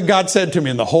the only thing God said to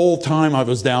me in the whole time I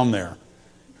was down there.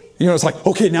 You know, it's like,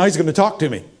 okay, now He's going to talk to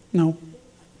me. No.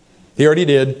 He already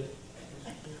did.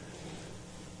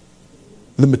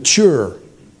 The mature,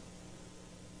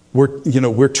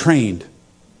 we're trained.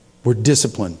 We're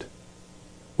disciplined.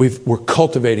 We're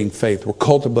cultivating faith. We're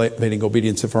cultivating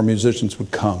obedience if our musicians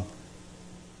would come.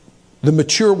 The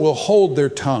mature will hold their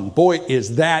tongue. Boy,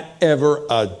 is that ever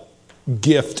a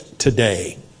gift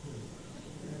today.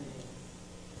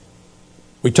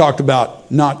 We talked about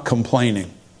not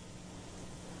complaining.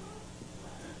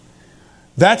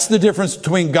 That's the difference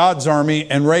between God's army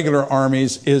and regular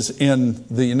armies. Is in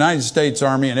the United States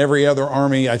Army and every other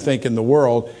army, I think, in the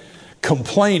world,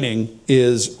 complaining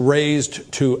is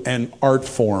raised to an art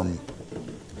form.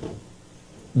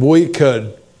 We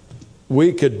could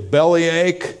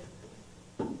bellyache,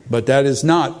 but that is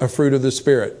not a fruit of the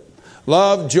Spirit.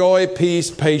 Love, joy, peace,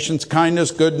 patience,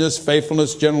 kindness, goodness,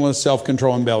 faithfulness, gentleness,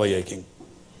 self-control, and bellyaching.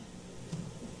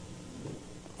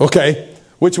 Okay,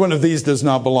 which one of these does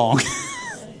not belong?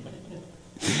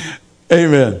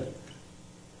 Amen.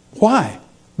 Why?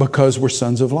 Because we're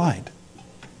sons of light.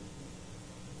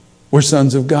 We're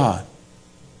sons of God.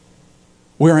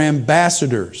 We're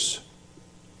ambassadors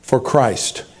for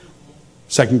Christ.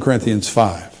 2 Corinthians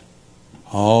 5.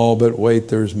 Oh, but wait,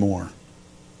 there's more.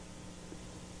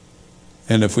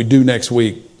 And if we do next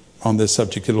week on this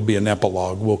subject, it'll be an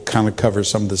epilogue. We'll kind of cover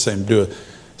some of the same, do a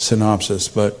synopsis.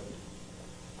 But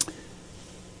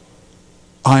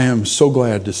I am so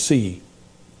glad to see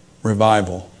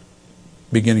revival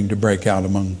beginning to break out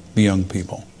among the young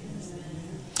people.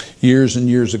 Years and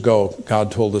years ago,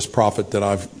 God told this prophet that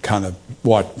I've kind of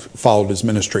followed his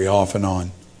ministry off and on.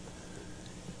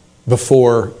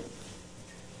 Before,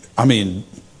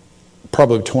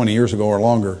 probably 20 years ago or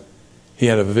longer, he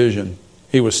had a vision.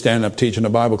 He was standing up teaching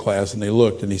a Bible class, and he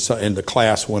looked, and and the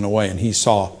class went away, and he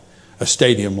saw a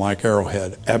stadium like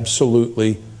Arrowhead,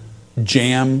 absolutely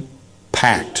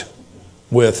jam-packed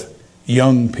with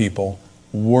young people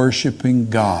worshiping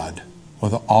God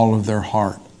with all of their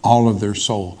heart, all of their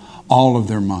soul, all of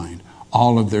their mind,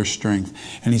 all of their strength.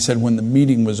 And he said when the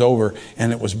meeting was over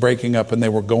and it was breaking up and they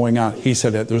were going out, he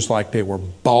said it was like they were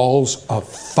balls of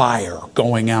fire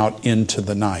going out into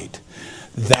the night.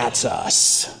 That's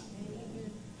us.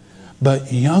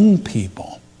 But young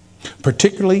people,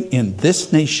 particularly in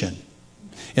this nation,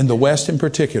 in the West in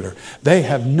particular, they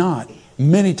have not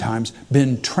many times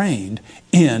been trained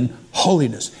in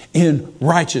holiness, in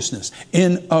righteousness,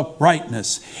 in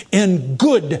uprightness, in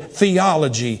good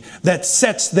theology that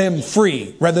sets them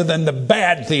free rather than the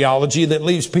bad theology that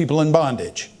leaves people in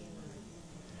bondage.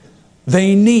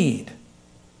 They need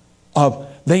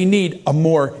a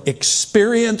more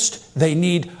experienced, they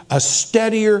need a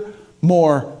steadier,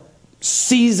 more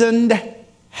seasoned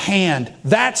hand.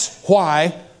 That's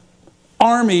why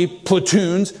army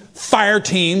platoons, fire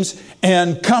teams,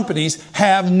 and companies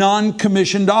have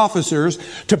non-commissioned officers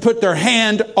to put their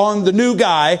hand on the new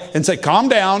guy and say, calm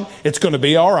down, it's going to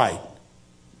be all right.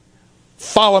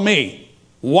 Follow me.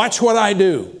 Watch what I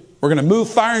do. We're going to move,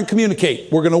 fire, and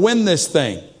communicate. We're going to win this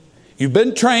thing. You've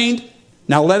been trained.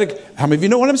 Now let it... How many of you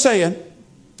know what I'm saying?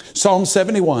 Psalm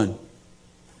 71.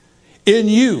 In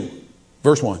you,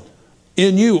 verse 1.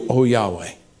 In you, O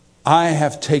Yahweh, I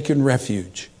have taken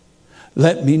refuge.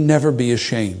 Let me never be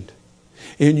ashamed.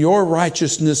 In your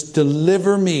righteousness,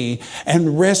 deliver me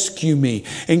and rescue me.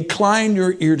 Incline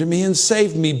your ear to me and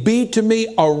save me. Be to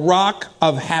me a rock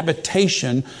of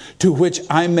habitation to which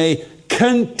I may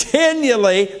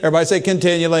continually, everybody say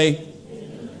continually,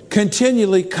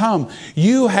 continually come.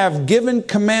 You have given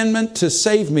commandment to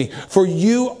save me, for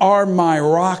you are my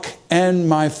rock and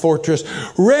my fortress.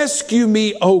 Rescue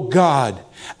me, O God,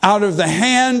 out of the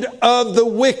hand of the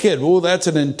wicked. Oh, that's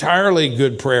an entirely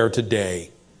good prayer today.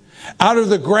 Out of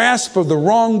the grasp of the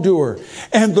wrongdoer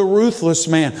and the ruthless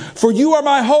man. For you are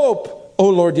my hope, O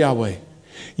Lord Yahweh.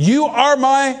 You are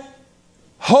my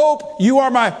hope. You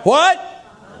are my what?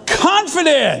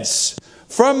 Confidence.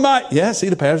 From my, see,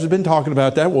 the pastor's been talking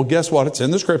about that. Well, guess what? It's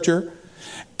in the scripture.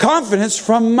 Confidence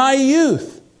from my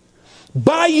youth.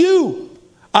 By you,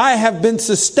 I have been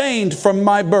sustained from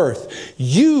my birth.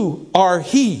 You are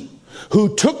he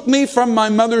who took me from my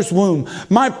mother's womb.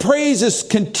 My praise is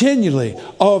continually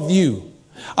of you.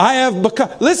 I have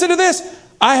become, listen to this,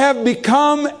 I have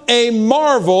become a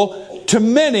marvel to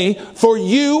many, for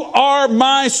you are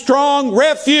my strong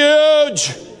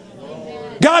refuge.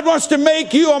 God wants to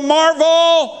make you a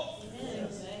marvel.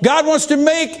 God wants to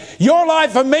make your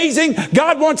life amazing.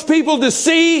 God wants people to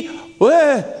see,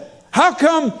 how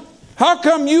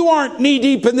come you aren't knee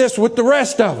deep in this with the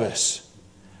rest of us?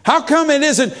 How come it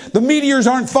isn't, the meteors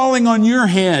aren't falling on your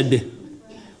head?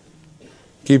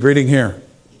 Keep reading here.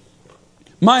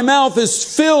 My mouth is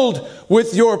filled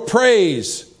with your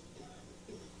praise.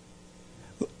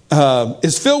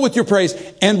 Is filled with your praise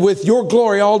and with your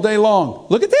glory all day long.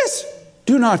 Look at this.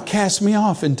 Do not cast me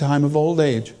off in time of old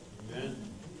age. Amen.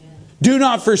 Do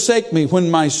not forsake me when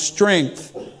my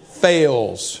strength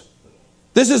fails.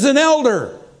 This is an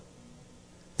elder.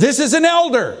 This is an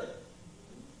elder.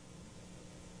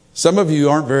 Some of you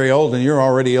aren't very old, and you're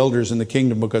already elders in the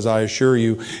kingdom, because I assure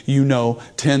you, you know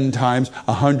 10 times,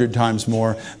 100 times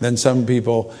more than some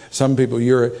people.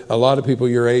 A lot of people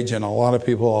your age, and a lot of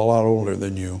people a lot older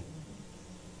than you,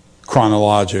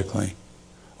 chronologically.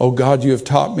 Oh God, you have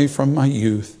taught me from my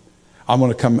youth. I'm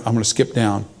going to skip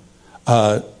down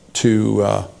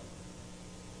to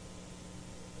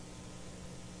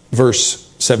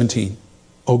verse 17.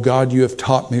 Oh God, you have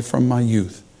taught me from my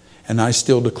youth, and I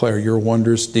still declare your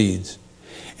wondrous deeds.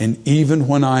 And even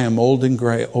when I am old and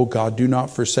gray, oh God, do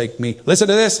not forsake me. Listen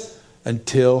to this.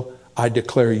 Until I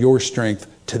declare your strength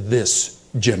to this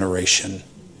generation,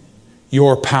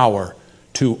 your power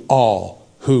to all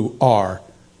who are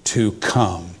to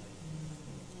come.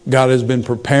 God has been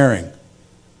preparing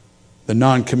the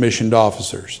non-commissioned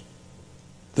officers,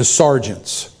 the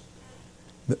sergeants,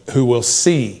 who will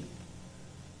see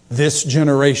this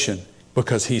generation,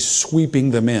 because He's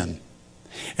sweeping them in.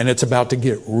 And it's about to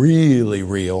get really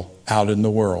real out in the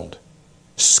world.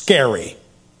 Scary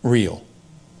real.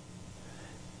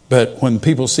 But when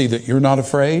people see that you're not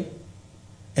afraid,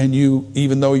 and you,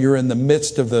 even though you're in the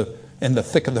midst of in the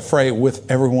thick of the fray with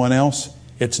everyone else,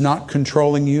 it's not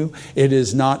controlling you, it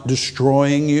is not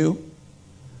destroying you,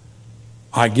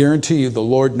 I guarantee you the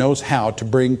Lord knows how to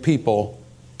bring people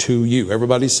to you.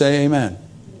 Everybody say amen.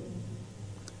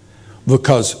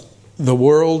 Because the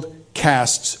world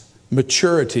casts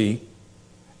maturity,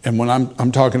 and when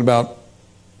I'm talking about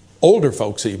older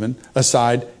folks even,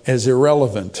 aside as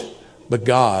irrelevant. But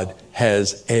God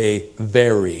has a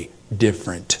very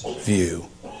different view.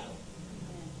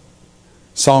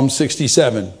 Psalm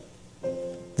 67,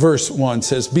 verse 1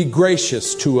 says, be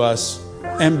gracious to us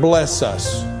and bless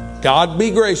us. God, be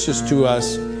gracious to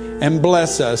us and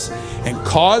bless us, and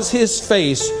cause His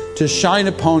face to shine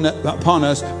upon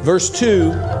us. Verse 2,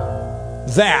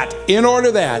 that, in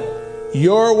order that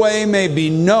your way may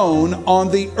be known on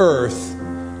the earth,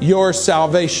 your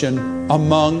salvation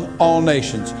among all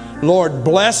nations. Lord,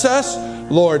 bless us.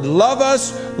 Lord, love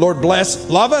us. Lord,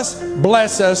 love us,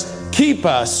 bless us, keep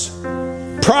us,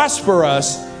 prosper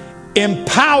us,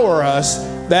 empower us,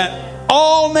 that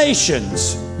all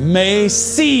nations may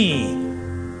see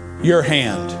your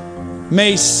hand,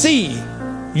 may see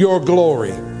your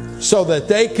glory, so that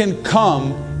they can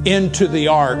come into the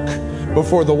ark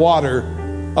before the water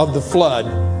of the flood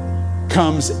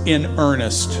comes in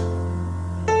earnest.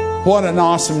 What an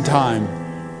awesome time.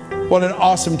 What an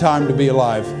awesome time to be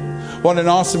alive. What an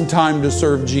awesome time to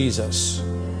serve Jesus.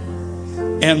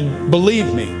 And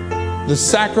believe me, the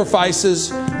sacrifices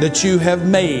that you have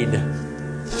made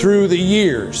through the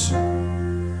years,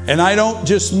 and I don't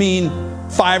just mean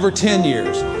 5 or 10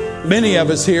 years. Many of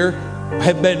us here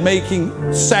have been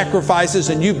making sacrifices,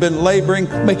 and you've been laboring,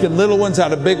 making little ones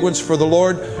out of big ones for the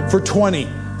Lord for 20,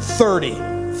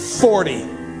 30, 40,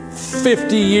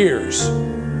 50 years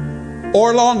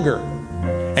or longer.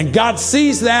 And God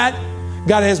sees that.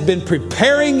 God has been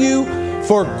preparing you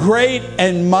for great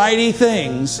and mighty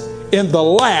things in the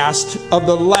last of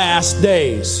the last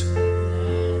days.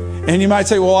 And you might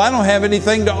say, well, I don't have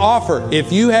anything to offer.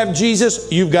 If you have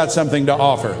Jesus, you've got something to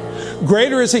offer.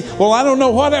 Greater is He. Well, I don't know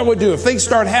what I would do if things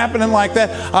start happening like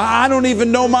that. I don't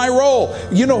even know my role.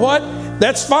 You know what?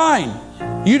 That's fine.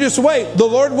 You just wait. The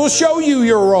Lord will show you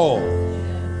your role.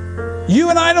 You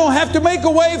and I don't have to make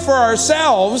a way for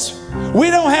ourselves. We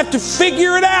don't have to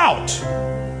figure it out.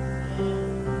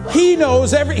 He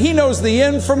knows He knows the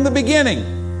end from the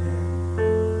beginning.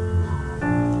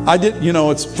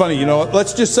 It's funny,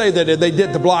 let's just say that they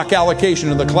did the block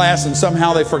allocation of the class and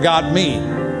somehow they forgot me.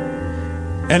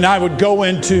 And I would go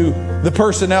into the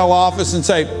personnel office and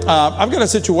say, I've got a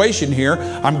situation here.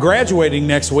 I'm graduating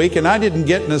next week and I didn't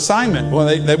get an assignment. Well,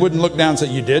 they wouldn't look down and say,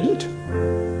 you didn't?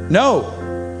 No.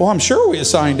 Well, I'm sure we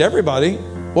assigned everybody.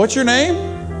 What's your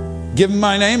name? Give them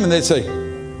my name and they'd say,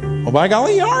 well, by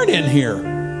golly, you aren't in here.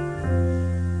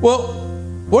 Well,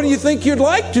 what do you think you'd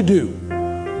like to do?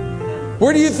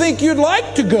 Where do you think you'd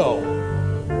like to go?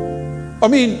 I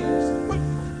mean,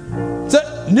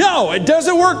 no, it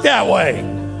doesn't work that way.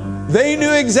 They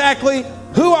knew exactly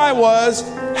who I was,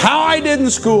 how I did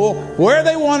in school, where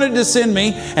they wanted to send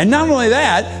me. And not only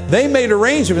that, they made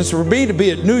arrangements for me to be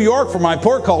at New York for my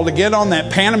port call to get on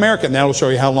that Pan American. That'll show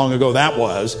you how long ago that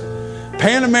was.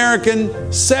 Pan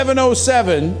American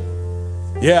 707.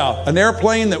 Yeah, an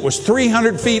airplane that was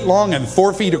 300 feet long and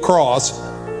 4 feet across.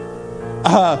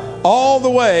 All the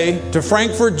way to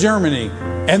Frankfurt, Germany.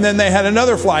 And then they had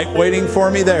another flight waiting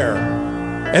for me there.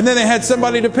 And then they had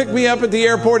somebody to pick me up at the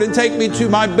airport and take me to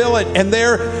my billet. And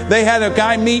there they had a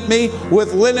guy meet me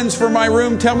with linens for my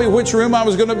room, tell me which room I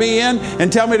was going to be in,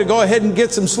 and tell me to go ahead and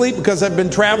get some sleep because I've been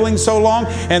traveling so long,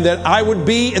 and that I would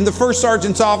be in the first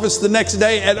sergeant's office the next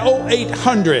day at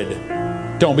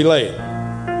 0800. Don't be late.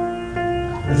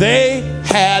 They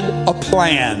had a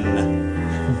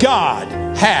plan. God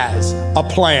has a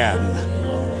plan.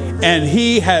 And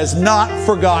He has not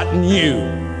forgotten you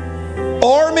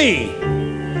or me.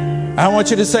 I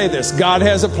want you to say this. God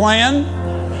has a plan.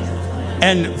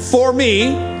 And for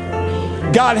me,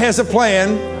 God has a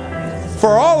plan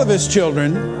for all of His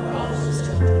children.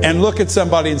 And look at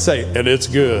somebody and say, and it's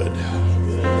good.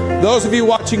 Those of you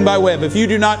watching by web, if you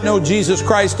do not know Jesus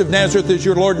Christ of Nazareth as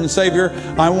your Lord and Savior,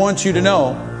 I want you to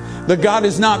know that God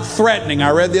is not threatening.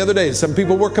 I read the other day, some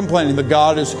people were complaining that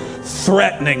God is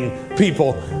threatening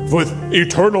people with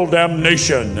eternal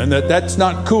damnation, and that's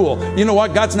not cool. You know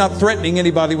what? God's not threatening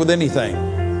anybody with anything.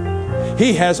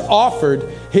 He has offered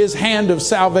His hand of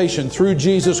salvation through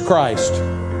Jesus Christ.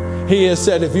 He has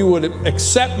said, if you would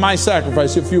accept my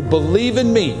sacrifice, if you believe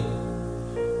in me,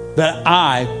 that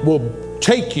I will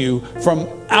take you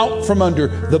out from under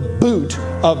the boot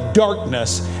of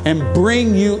darkness and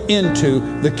bring you into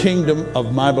the kingdom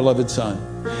of my beloved Son.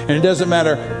 And it doesn't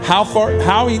matter how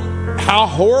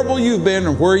horrible you've been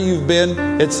or where you've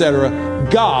been, etc.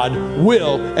 God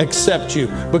will accept you,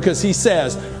 because He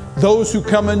says, those who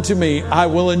come unto me, I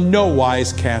will in no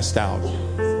wise cast out.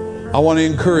 I want to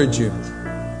encourage you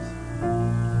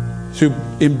to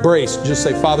embrace, just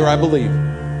say, Father, I believe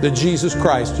that Jesus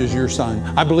Christ is your Son.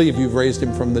 I believe you've raised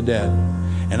Him from the dead.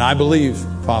 And I believe,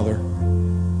 Father,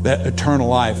 that eternal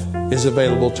life is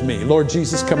available to me. Lord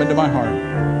Jesus, come into my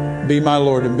heart. Be my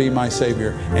Lord and be my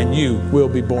Savior, and you will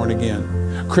be born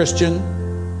again. Christian,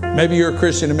 maybe you're a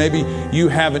Christian and maybe you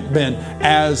haven't been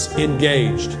as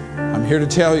engaged. I'm here to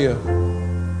tell you,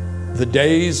 the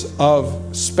days of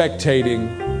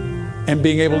spectating and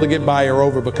being able to get by are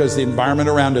over, because the environment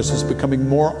around us is becoming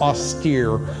more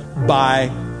austere by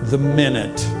the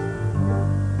minute.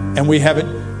 And we haven't,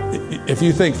 if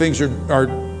you think things are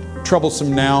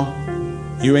troublesome now,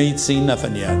 you ain't seen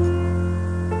nothing yet.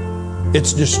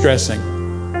 It's distressing.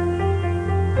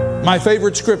 My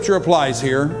favorite scripture applies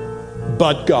here,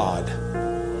 but God.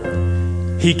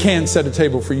 He can set a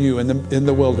table for you in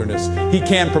the wilderness. He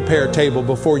can prepare a table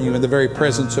before you in the very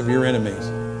presence of your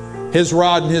enemies. His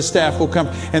rod and His staff will come.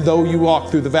 And though you walk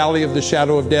through the valley of the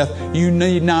shadow of death, you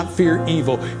need not fear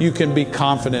evil. You can be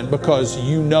confident because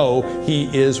you know He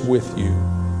is with you.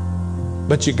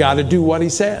 But you got to do what He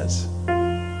says.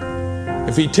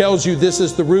 If He tells you this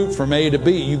is the route from A to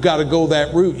B, you got to go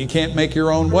that route. You can't make your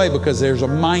own way, because there's a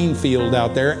minefield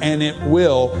out there and it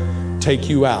will take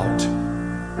you out.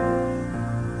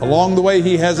 Along the way,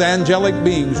 He has angelic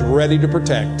beings ready to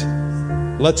protect.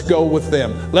 Let's go with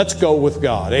them. Let's go with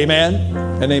God. Amen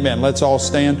and amen. Let's all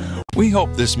stand. We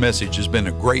hope this message has been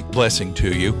a great blessing to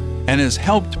you and has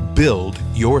helped build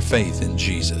your faith in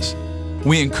Jesus.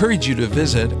 We encourage you to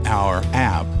visit our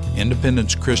app,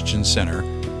 Independence Christian Center,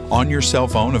 on your cell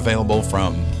phone, available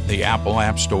from the Apple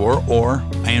App Store or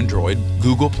Android,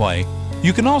 Google Play.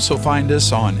 You can also find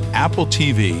us on Apple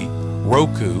TV,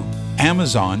 Roku,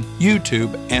 Amazon,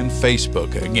 YouTube, and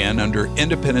Facebook, again under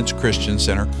Independence Christian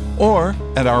Center, or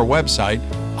at our website,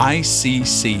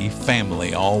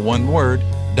 iccfamily, all one word,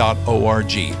 .org,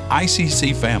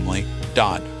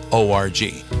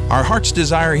 iccfamily.org. Our heart's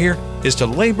desire here is to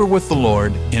labor with the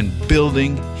Lord in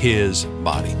building His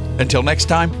body. Until next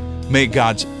time, may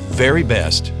God's very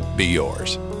best be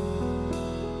yours.